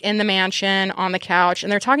girls are like in the mansion on the couch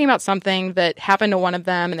and they're talking about something that happened to one of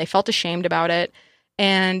them and they felt ashamed about it.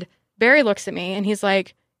 And Barry looks at me and he's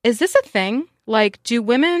like, is this a thing? Like, do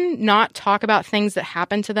women not talk about things that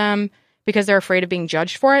happen to them because they're afraid of being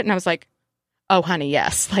judged for it? And I was like, oh, honey,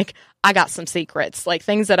 yes. Like, I got some secrets, like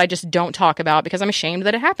things that I just don't talk about because I'm ashamed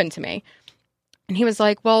that it happened to me. And he was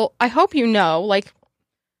like, well, I hope you know, like,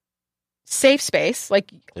 safe space.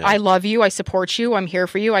 Like, I love you. I support you. I'm here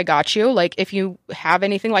for you. I got you. Like, if you have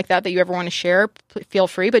anything like that you ever want to share, feel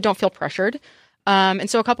free, but don't feel pressured. And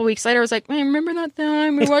so a couple weeks later, I was like, man, remember that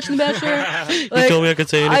time we were watching The Bachelor? Like, you told me I could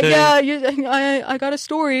say anything. I got a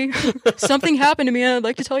story. Something happened to me. I'd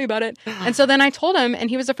like to tell you about it. And so then I told him, and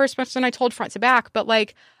he was the first person I told front to back. But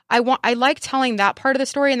like, I like telling that part of the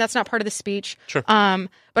story, and that's not part of the speech. Sure.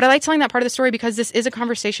 But I like telling that part of the story because this is a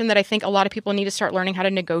conversation that I think a lot of people need to start learning how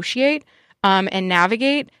to negotiate, and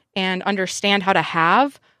navigate and understand how to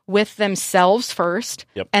have with themselves first,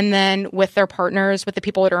 and then with their partners, with the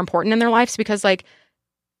people that are important in their lives. Because like,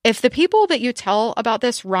 if the people that you tell about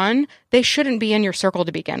this run, they shouldn't be in your circle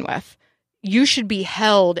to begin with. You should be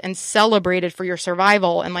held and celebrated for your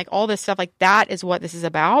survival and like all this stuff. Like that is what this is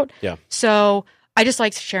about. Yeah. So I just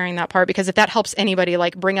like sharing that part because if that helps anybody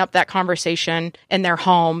like bring up that conversation in their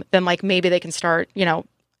home, then like maybe they can start,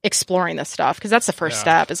 exploring this stuff because that's the first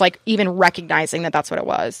step is like even recognizing that that's what it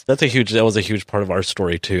was. That was a huge part of our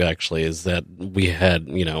story too, actually, is that we had,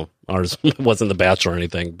 ours wasn't The Bachelor or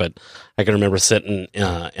anything, but I can remember sitting in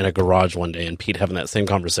a garage one day and Pete having that same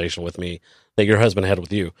conversation with me that your husband had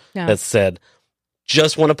with you that said,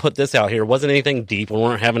 just want to put this out here. It wasn't anything deep. We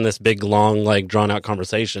weren't having this big, long, like drawn out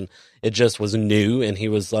conversation. It just was new. And he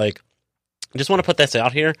was like, just want to put this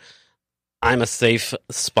out here. I'm a safe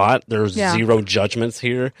spot. There's zero judgments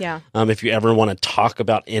here. Yeah. If you ever want to talk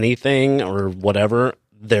about anything or whatever,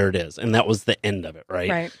 there it is. And that was the end of it,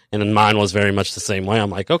 right? And then mine was very much the same way. I'm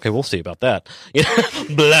like, okay, we'll see about that.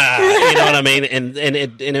 Blah. You know what I mean? And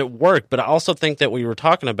it worked. But I also think that what you were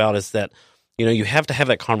talking about is that, you have to have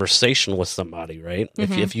that conversation with somebody, right?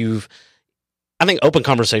 Mm-hmm. I think open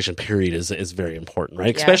conversation, period, is very important,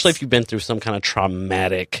 right? Yes. Especially if you've been through some kind of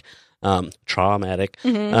traumatic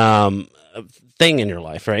thing in your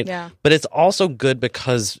life, right? Yeah. But it's also good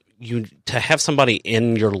because to have somebody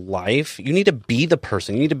in your life, you need to be the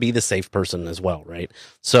person. You need to be the safe person as well, right?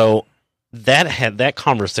 So that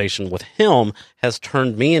conversation with him has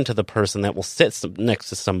turned me into the person that will sit next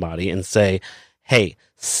to somebody and say, hey,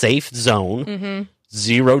 safe zone,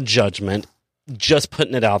 zero judgment, just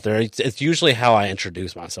putting it out there. It's usually how I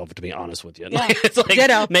introduce myself, to be honest with you. Yeah. It's like,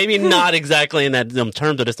 ditto. Maybe not exactly in that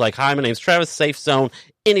terms, but it's like, hi, my name's Travis, safe zone.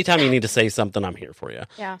 Anytime you need to say something, I'm here for you.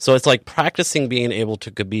 Yeah. So it's like practicing being able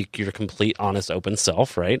to be your complete, honest, open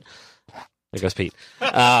self, right? There goes Pete.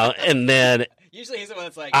 And then... Usually he's the one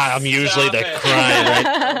that's like... I'm usually the crying, right?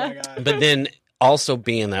 Oh my God. But then also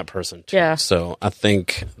being that person, too. Yeah. So I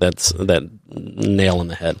think that's that nail in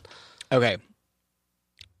the head. Okay.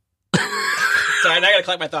 Sorry, now I gotta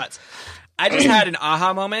collect my thoughts. I just had an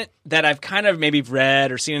aha moment that I've kind of maybe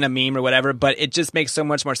read or seen in a meme or whatever, but it just makes so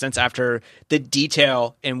much more sense after the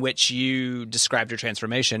detail in which you described your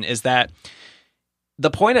transformation, is that the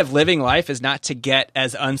point of living life is not to get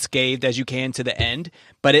as unscathed as you can to the end,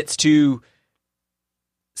 but it's to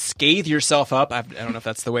scathe yourself up. I don't know if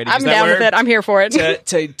that's the way to use that down word. with it. I'm here for it.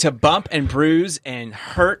 to bump and bruise and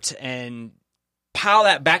hurt and pile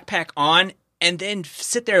that backpack on, and then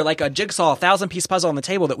sit there like a jigsaw, 1,000-piece puzzle on the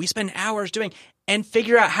table that we spend hours doing, and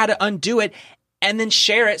figure out how to undo it, and then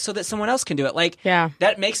share it so that someone else can do it. Like,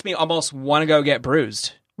 that makes me almost want to go get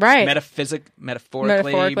bruised. Right.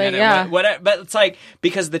 Metaphorically, yeah. Whatever. But it's like,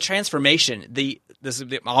 because the transformation,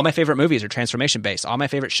 all my favorite movies are transformation based. All my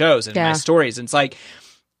favorite shows and my stories. And it's like,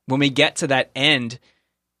 when we get to that end,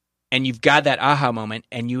 and you've got that aha moment,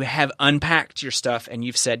 and you have unpacked your stuff, and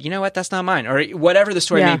you've said, you know what, that's not mine, or whatever the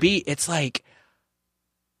story may be, it's like,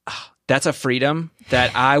 that's a freedom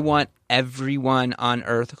that I want everyone on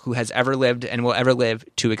earth who has ever lived and will ever live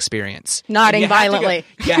to experience. Nodding violently.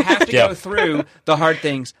 You have to go through the hard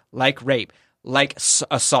things, like rape, like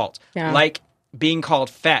assault, like being called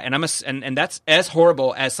fat, and that's as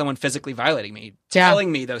horrible as someone physically violating me,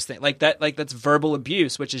 telling me those things, like that. Like, that's verbal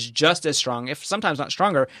abuse, which is just as strong, if sometimes not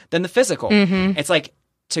stronger, than the physical. It's like,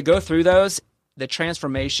 to go through those, the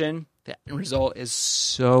transformation, the result is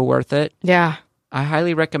so worth it. Yeah. I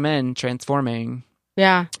highly recommend transforming.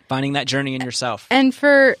 Yeah. Finding that journey in yourself. And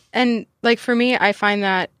for me, I find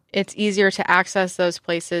that it's easier to access those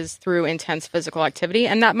places through intense physical activity.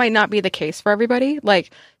 And that might not be the case for everybody.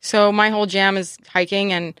 Like, so my whole jam is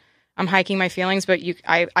hiking, and I'm hiking my feelings, but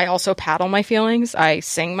I also paddle my feelings. I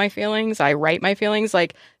sing my feelings. I write my feelings.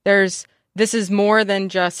 Like, this is more than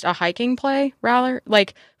just a hiking play, rather.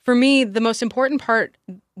 Like, for me, the most important part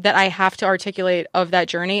that I have to articulate of that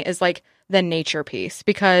journey is like the nature piece,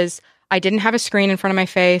 because I didn't have a screen in front of my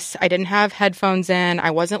face. I didn't have headphones in.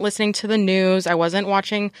 I wasn't listening to the news. I wasn't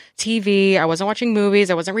watching TV. I wasn't watching movies.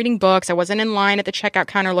 I wasn't reading books. I wasn't in line at the checkout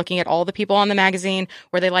counter looking at all the people on the magazine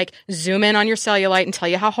where they like zoom in on your cellulite and tell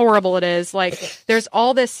you how horrible it is. Like, there's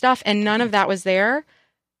all this stuff, and none of that was there.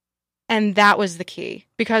 And that was the key,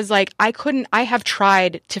 because like I have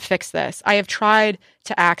tried to fix this. I have tried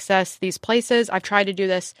to access these places. I've tried to do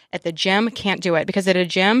this at the gym. Can't do it, because at a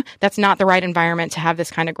gym, that's not the right environment to have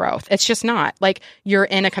this kind of growth. It's just not. Like, you're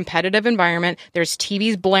in a competitive environment. There's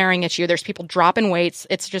TVs blaring at you. There's people dropping weights.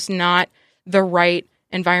 It's just not the right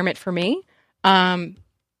environment for me.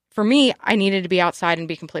 For me, I needed to be outside and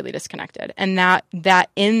be completely disconnected. And that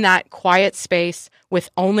in that quiet space with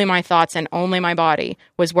only my thoughts and only my body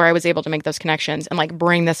was where I was able to make those connections and like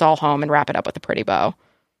bring this all home and wrap it up with a pretty bow.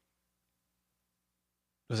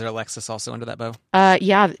 Was there Alexis also under that bow?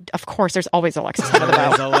 Yeah, of course. There's always Alexis under the bow.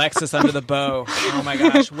 There's Alexis under the bow. Oh my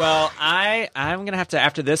gosh. Well, I'm gonna have to,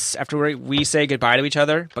 after we say goodbye to each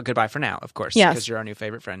other, but goodbye for now, of course. Yes. Because you're our new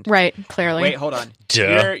favorite friend. Right. Clearly. Wait, hold on.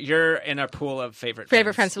 Duh. You're in a pool of favorite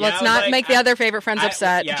friends. So Yeah, let's not make the other favorite friends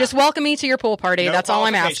upset. yeah. Just welcome me to your pool party. No That's all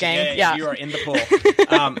I'm qualification. asking. Yeah, you are in the pool.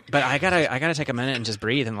 But I gotta take a minute and just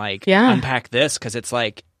breathe and like unpack this, because it's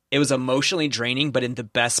like, it was emotionally draining, but in the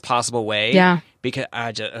best possible way. Yeah. Because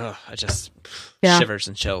I just shivers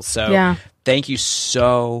and chills. So Yeah. thank you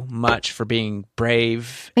so much for being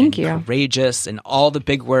brave Thank and you. courageous, and all the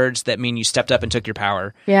big words that mean you stepped up and took your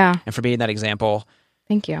power. Yeah. And for being that example.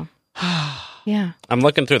 Thank you. Yeah. I'm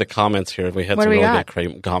looking through the comments here. We had What some do we really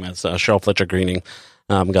good comments. Cheryl Fletcher Greening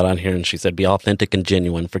got on here, and she said, "Be authentic and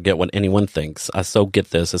genuine. Forget what anyone thinks. I so get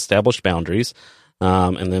this. Establish boundaries."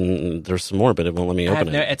 And then there's some more, but it won't let me open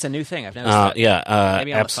it. It's a new thing. I've noticed that.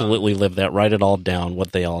 Absolutely live that. Write it all down,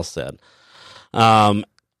 what they all said.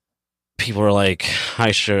 People are like,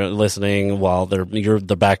 "Hi, sure, listening while you're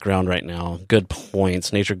the background right now." Good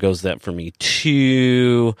points. Nature goes that for me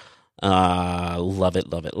too. Love it,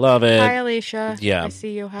 love it, love it. Hi, Alicia. Yeah. I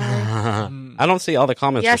see you. Hi. I don't see all the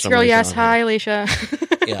comments. Yes, for some girl. reason Yes. on here. Hi, Alicia.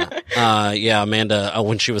 Yeah. Amanda,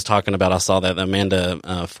 when she was talking about, I saw that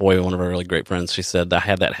Amanda Foy, one of our really great friends, she said I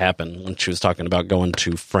had that happen when she was talking about going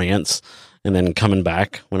to France and then coming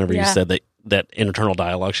back. Whenever you said that internal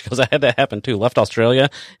dialogue, she goes, I had that happen too. Left Australia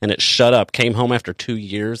and it shut up. Came home after 2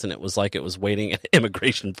 years and it was like it was waiting at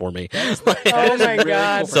immigration for me. Oh my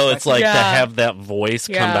God. So it's like to have that voice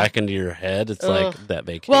come back into your head. It's like that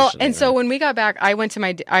vacation. Well, and so when we got back, I went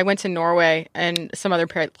to Norway and some other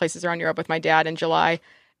places around Europe with my dad in July.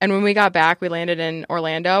 And when we got back, we landed in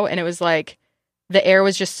Orlando, and it was like the air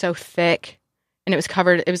was just so thick, and it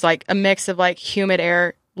was like a mix of like humid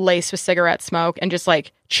air laced with cigarette smoke and just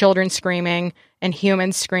like children screaming and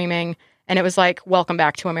humans screaming. And it was like, welcome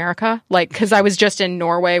back to America. Like, because I was just in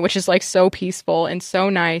Norway, which is like so peaceful and so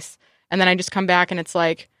nice. And then I just come back and it's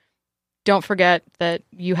like don't forget that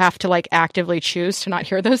you have to like actively choose to not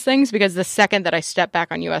hear those things, because the second that I stepped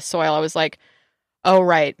back on U.S. soil, I was like, oh,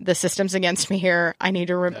 right, the system's against me here. I need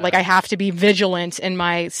to, like, I have to be vigilant in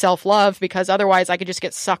my self-love, because otherwise I could just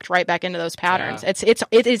get sucked right back into those patterns. Yeah.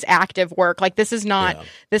 It is active work. Like, this is not,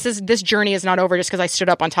 this journey is not over just because I stood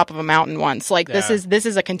up on top of a mountain once. Like, this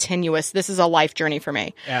is a continuous, this is a life journey for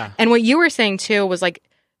me. Yeah. And what you were saying too was like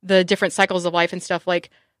the different cycles of life and stuff.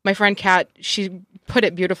 Like, my friend Kat, she put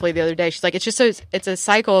it beautifully the other day. She's like, it's a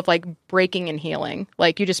cycle of like breaking and healing.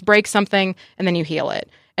 Like, you just break something and then you heal it.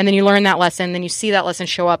 And then you learn that lesson, then you see that lesson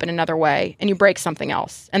show up in another way, and you break something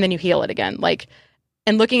else, and then you heal it again. Like,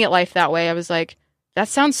 and looking at life that way, I was like, that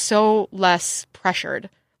sounds so less pressured.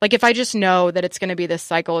 Like, if I just know that it's going to be this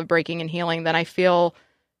cycle of breaking and healing, then I feel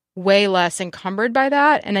way less encumbered by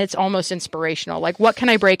that, and it's almost inspirational. Like, what can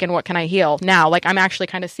I break and what can I heal now? Like, I'm actually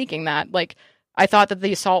kind of seeking that. Like, I thought that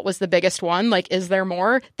the assault was the biggest one. Like, is there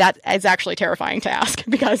more? That is actually terrifying to ask,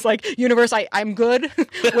 because, like, universe, I'm good.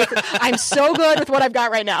 I'm so good with what I've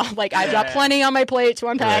got right now. Like, I've got plenty on my plate to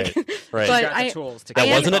unpack. Right. But that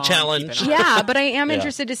wasn't a challenge. Yeah, but I am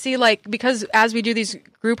interested to see, like, because as we do these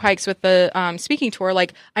group hikes with the speaking tour,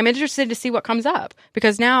 like, I'm interested to see what comes up,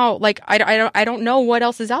 because now, like, I don't know what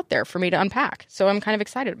else is out there for me to unpack. So I'm kind of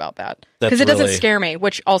excited about that, because it doesn't scare me,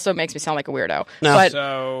 which also makes me sound like a weirdo. No. But,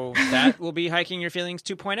 so that will be Hiking Your Feelings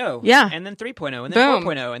 2.0. Yeah. And then 3.0, and then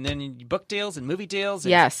 4.0, and then book deals and movie deals.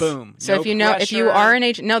 And boom. So if you are an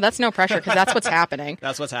agent, no, that's no pressure, because that's what's happening.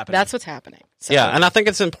 That's what's happening. So. Yeah, and I think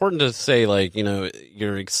it's important to say, like, you know,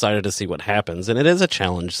 you're excited to see what happens, and it is a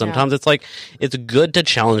challenge. Sometimes it's like, it's good to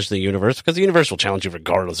challenge the universe, because the universe will challenge you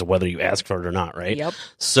regardless of whether you ask for it or not, right? Yep.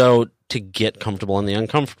 So to get comfortable in the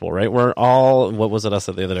uncomfortable, right? We're all, what was it I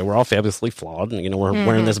said the other day? We're all fabulously flawed, and, you know, we're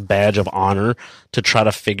wearing this badge of honor to try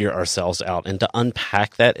to figure ourselves out, and to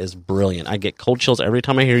unpack that is brilliant. I get cold chills every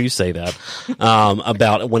time I hear you say that,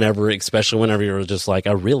 about especially whenever you're just like,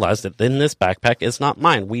 I realize that then this backpack is not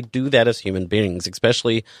mine. We do that as human beings,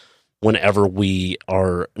 especially whenever we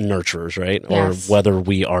are nurturers, right? Yes. Or whether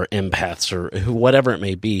we are empaths or whatever it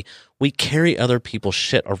may be, we carry other people's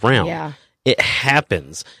shit around. Yeah. It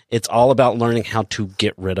happens. It's all about learning how to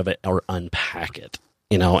get rid of it or unpack it,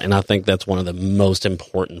 you know? And I think that's one of the most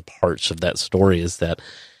important parts of that story, is that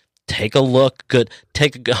take a look. I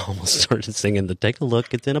almost started singing the take a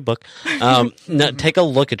look. It's in a book. No, take a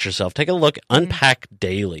look at yourself. Take a look, unpack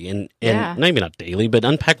daily, and maybe not daily, but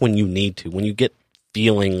unpack when you need to, when you get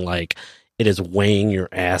feeling like it is weighing your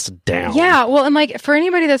ass down. Yeah, well, and like, for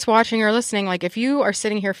anybody that's watching or listening, like, if you are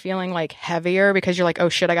sitting here feeling like heavier because you're like, oh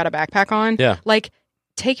shit, I got a backpack on. Yeah. Like,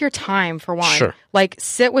 take your time, for one. Sure. Like,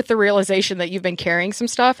 sit with the realization that you've been carrying some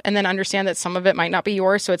stuff, and then understand that some of it might not be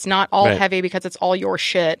yours, so it's not all heavy because it's all your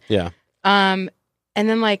shit. Yeah. And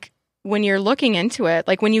then, like, when you're looking into it,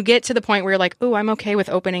 like, when you get to the point where you're like, oh, I'm okay with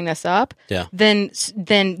opening this up, then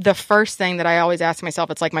the first thing that I always ask myself,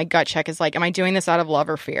 it's like my gut check is like, am I doing this out of love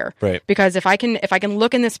or fear? Right. Because if I can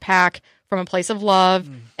look in this pack from a place of love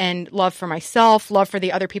and love for myself, love for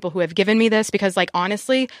the other people who have given me this, because, like,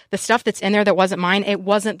 honestly, the stuff that's in there that wasn't mine, it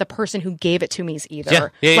wasn't the person who gave it to me's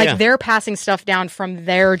either. Yeah, they're passing stuff down from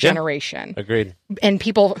their generation. Agreed. And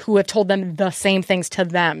people who have told them the same things to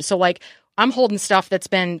them. So, like, I'm holding stuff that's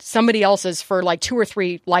been somebody else's for like 2 or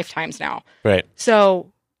 3 lifetimes now. Right. So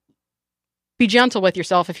be gentle with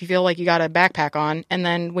yourself if you feel like you got a backpack on. And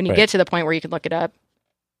then when you get to the point where you can look it up,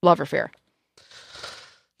 love or fear.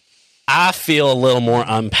 I feel a little more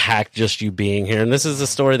unpacked just you being here. And this is a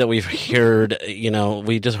story that we've heard, you know,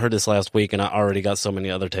 we just heard this last week, and I already got so many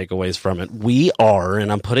other takeaways from it. We are,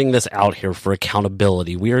 and I'm putting this out here for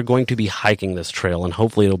accountability, we are going to be hiking this trail, and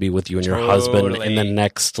hopefully it'll be with you and your husband in the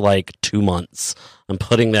next, like, 2 months. I'm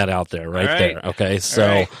putting that out there there. Okay, so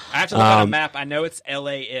I have to look at a map. I know it's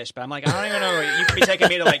LA-ish, but I'm like, I don't even know. You could be taking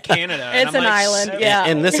me to, like, Canada. It's an island, yeah.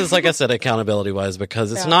 And this is, like I said, accountability-wise,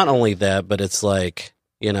 because it's not only that, but it's like,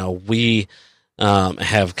 you know, we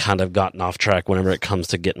have kind of gotten off track whenever it comes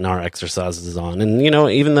to getting our exercises on. And, you know,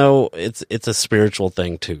 even though it's a spiritual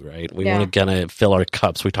thing too, right? We want to kind of fill our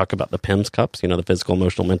cups. We talk about the PIMS cups, you know, the physical,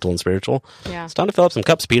 emotional, mental, and spiritual. Yeah. It's time to fill up some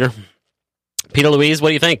cups, Peter. Peter Louise, what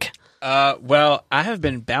do you think? Well, I have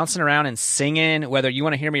been bouncing around and singing, whether you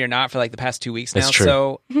want to hear me or not, for like the past 2 weeks now. That's true.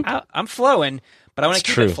 So I'm flowing, but I want to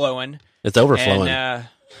keep it flowing. It's overflowing. And,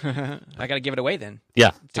 I got to give it away then.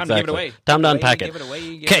 Yeah, time to give it away. Time to unpack it.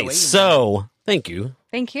 Okay, so thank you.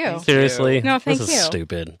 Thank you. Seriously, no, thank this you. is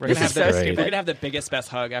stupid. We're gonna have the biggest, best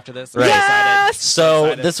hug after this. Right. Yes!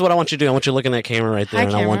 So this is what I want you to do. I want you to look in that camera right there, Hi,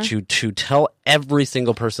 and camera. I want you to tell every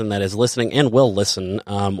single person that is listening and will listen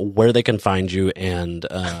where they can find you and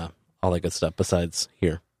all that good stuff. Besides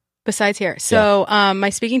here. Besides here. So my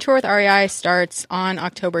speaking tour with REI starts on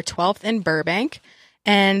October 12th in Burbank.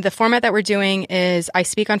 And the format that we're doing is I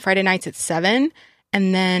speak on Friday nights at 7.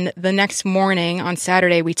 And then the next morning on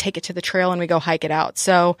Saturday, we take it to the trail and we go hike it out.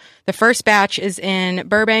 So the first batch is in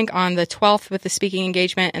Burbank on the 12th with the speaking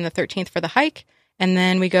engagement and the 13th for the hike. And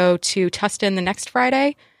then we go to Tustin the next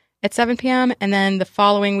Friday at 7 p.m. And then the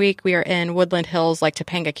following week, we are in Woodland Hills, like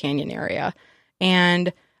Topanga Canyon area.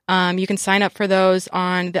 And you can sign up for those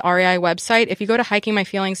on the REI website. If you go to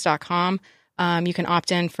hikingmyfeelings.com, you can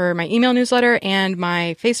opt in for my email newsletter and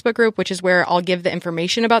my Facebook group, which is where I'll give the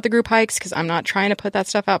information about the group hikes because I'm not trying to put that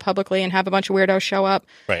stuff out publicly and have a bunch of weirdos show up.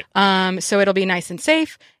 Right. So it'll be nice and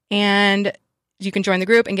safe, and you can join the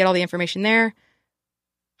group and get all the information there.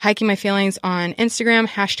 Hiking My Feelings on Instagram,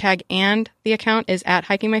 hashtag and the account is at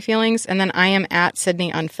Hiking My Feelings, and then I am at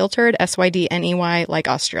Sydney Unfiltered, SYDNEY, like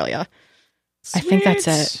Australia. I think that's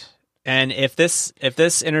it. And if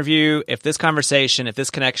this interview, if this conversation, if this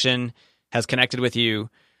connection has connected with you,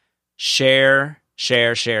 share,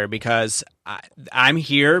 because I'm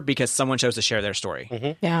here because someone chose to share their story.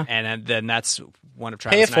 Mm-hmm. Yeah. And then that's one of Pay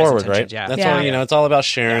Travis' it forward, nice right? intentions. Yeah. That's Yeah. all, it's all about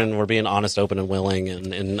sharing. We're being honest, open, and willing.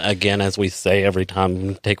 And again, as we say every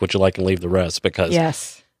time, take what you like and leave the rest, because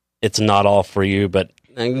Yes. it's not all for you, but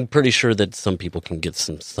I'm pretty sure that some people can get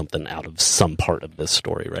something out of some part of this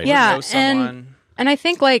story, right? Yeah. Know someone. And I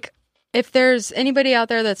think, like, if there's anybody out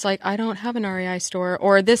there that's like, I don't have an REI store,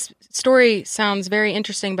 or this story sounds very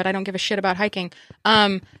interesting, but I don't give a shit about hiking.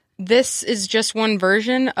 This is just one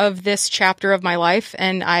version of this chapter of my life,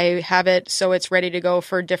 and I have it so it's ready to go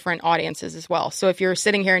for different audiences as well. So if you're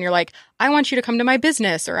sitting here and you're like, I want you to come to my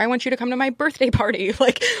business, or I want you to come to my birthday party,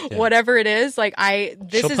 like whatever it is, like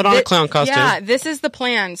She'll put on a clown costume. Yeah, this is the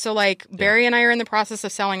plan. So like Barry and I are in the process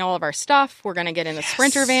of selling all of our stuff. We're going to get in a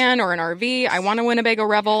Sprinter van or an RV. I want a Winnebago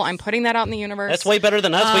Revel. I'm putting that out in the universe. That's way better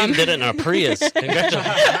than us. We did it in a Prius.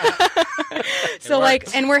 Congratulations. So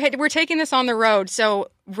like, and we're taking this on the road.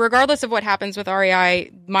 So regardless of what happens with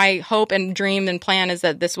REI, my hope and dream and plan is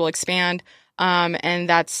that this will expand. And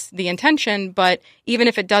that's the intention. But even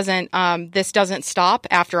if it doesn't, this doesn't stop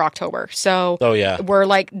after October. So we're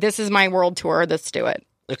like, this is my world tour. Let's do it.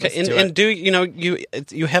 Okay, and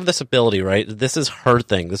you have this ability, right? This is her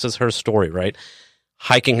thing. This is her story, right?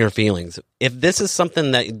 Hiking her feelings. If this is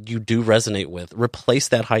something that you do resonate with, replace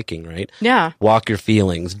that hiking, right? Yeah. Walk your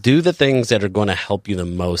feelings. Do the things that are going to help you the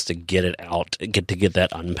most to get it out, get that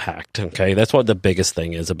unpacked. Okay, that's what the biggest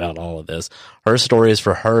thing is about all of this. Her story is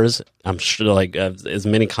for hers. I'm sure, like as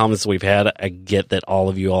many comments we've had, I get that all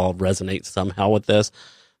of you all resonate somehow with this,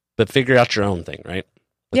 but figure out your own thing, right?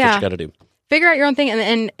 That's what you got to do. Figure out your own thing,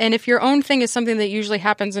 and if your own thing is something that usually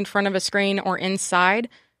happens in front of a screen or inside,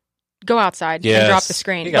 go outside and drop the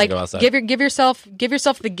screen. You gotta like go outside. give yourself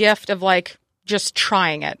the gift of like just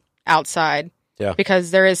trying it outside. Yeah. Because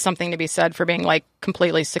there is something to be said for being like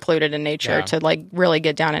completely secluded in nature to like really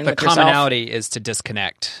get down in The with yourself. commonality is to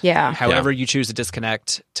disconnect. Yeah. However you choose to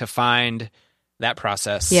disconnect, to find that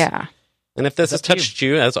process. Yeah. And if this has It's up to touched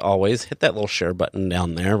you, as always, hit that little share button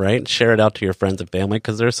down there, right? Share it out to your friends and family,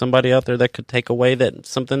 because there's somebody out there that could take away that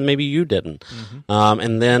something maybe you didn't.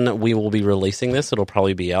 And then we will be releasing this. It'll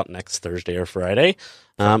probably be out next Thursday or Friday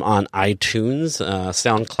on iTunes,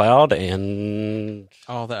 SoundCloud, and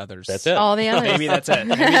All the others. that's it. All the others. Maybe that's it.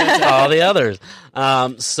 Maybe that's it. All the others.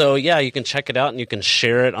 So, yeah, you can check it out and you can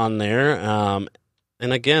share it on there.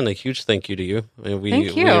 And again, a huge thank you to you. Thank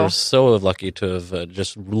you. We are so lucky to have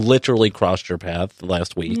just literally crossed your path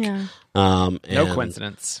last week. Yeah. No and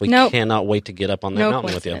coincidence. We Nope. cannot wait to get up on that No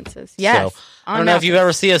mountain with you. coincidences. Yes. So, I don't know if you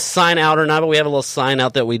ever see us sign out or not, but we have a little sign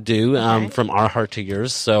out that we do from our heart to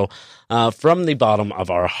yours. So from the bottom of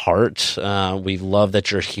our heart, we love that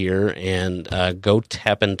you're here, and go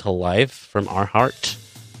tap into life from our heart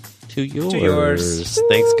to yours.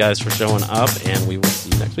 Thanks, guys, for showing up, and we will see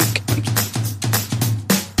you next week.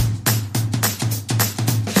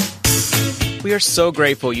 We are so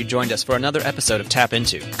grateful you joined us for another episode of Tap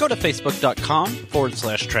Into. Go to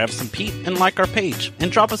facebook.com/Travis and Pete and like our page,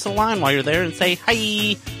 and drop us a line while you're there and say hi.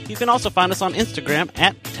 You can also find us on Instagram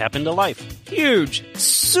at Tap Into Life. Huge,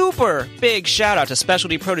 super big shout out to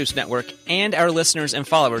Specialty Produce Network and our listeners and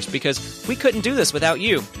followers, because we couldn't do this without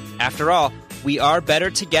you. After all, we are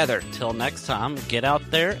better together. Till next time, get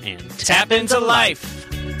out there and Tap into life.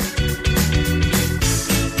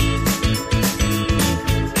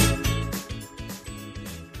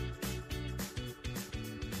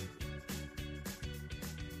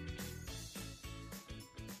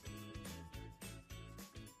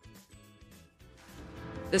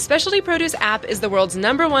 The Specialty Produce app is the world's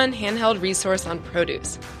 #1 handheld resource on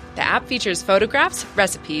produce. The app features photographs,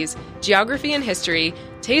 recipes, geography and history,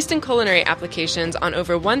 taste and culinary applications on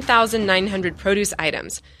over 1,900 produce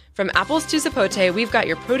items. From apples to zapote, we've got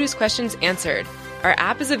your produce questions answered. Our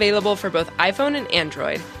app is available for both iPhone and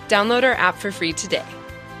Android. Download our app for free today.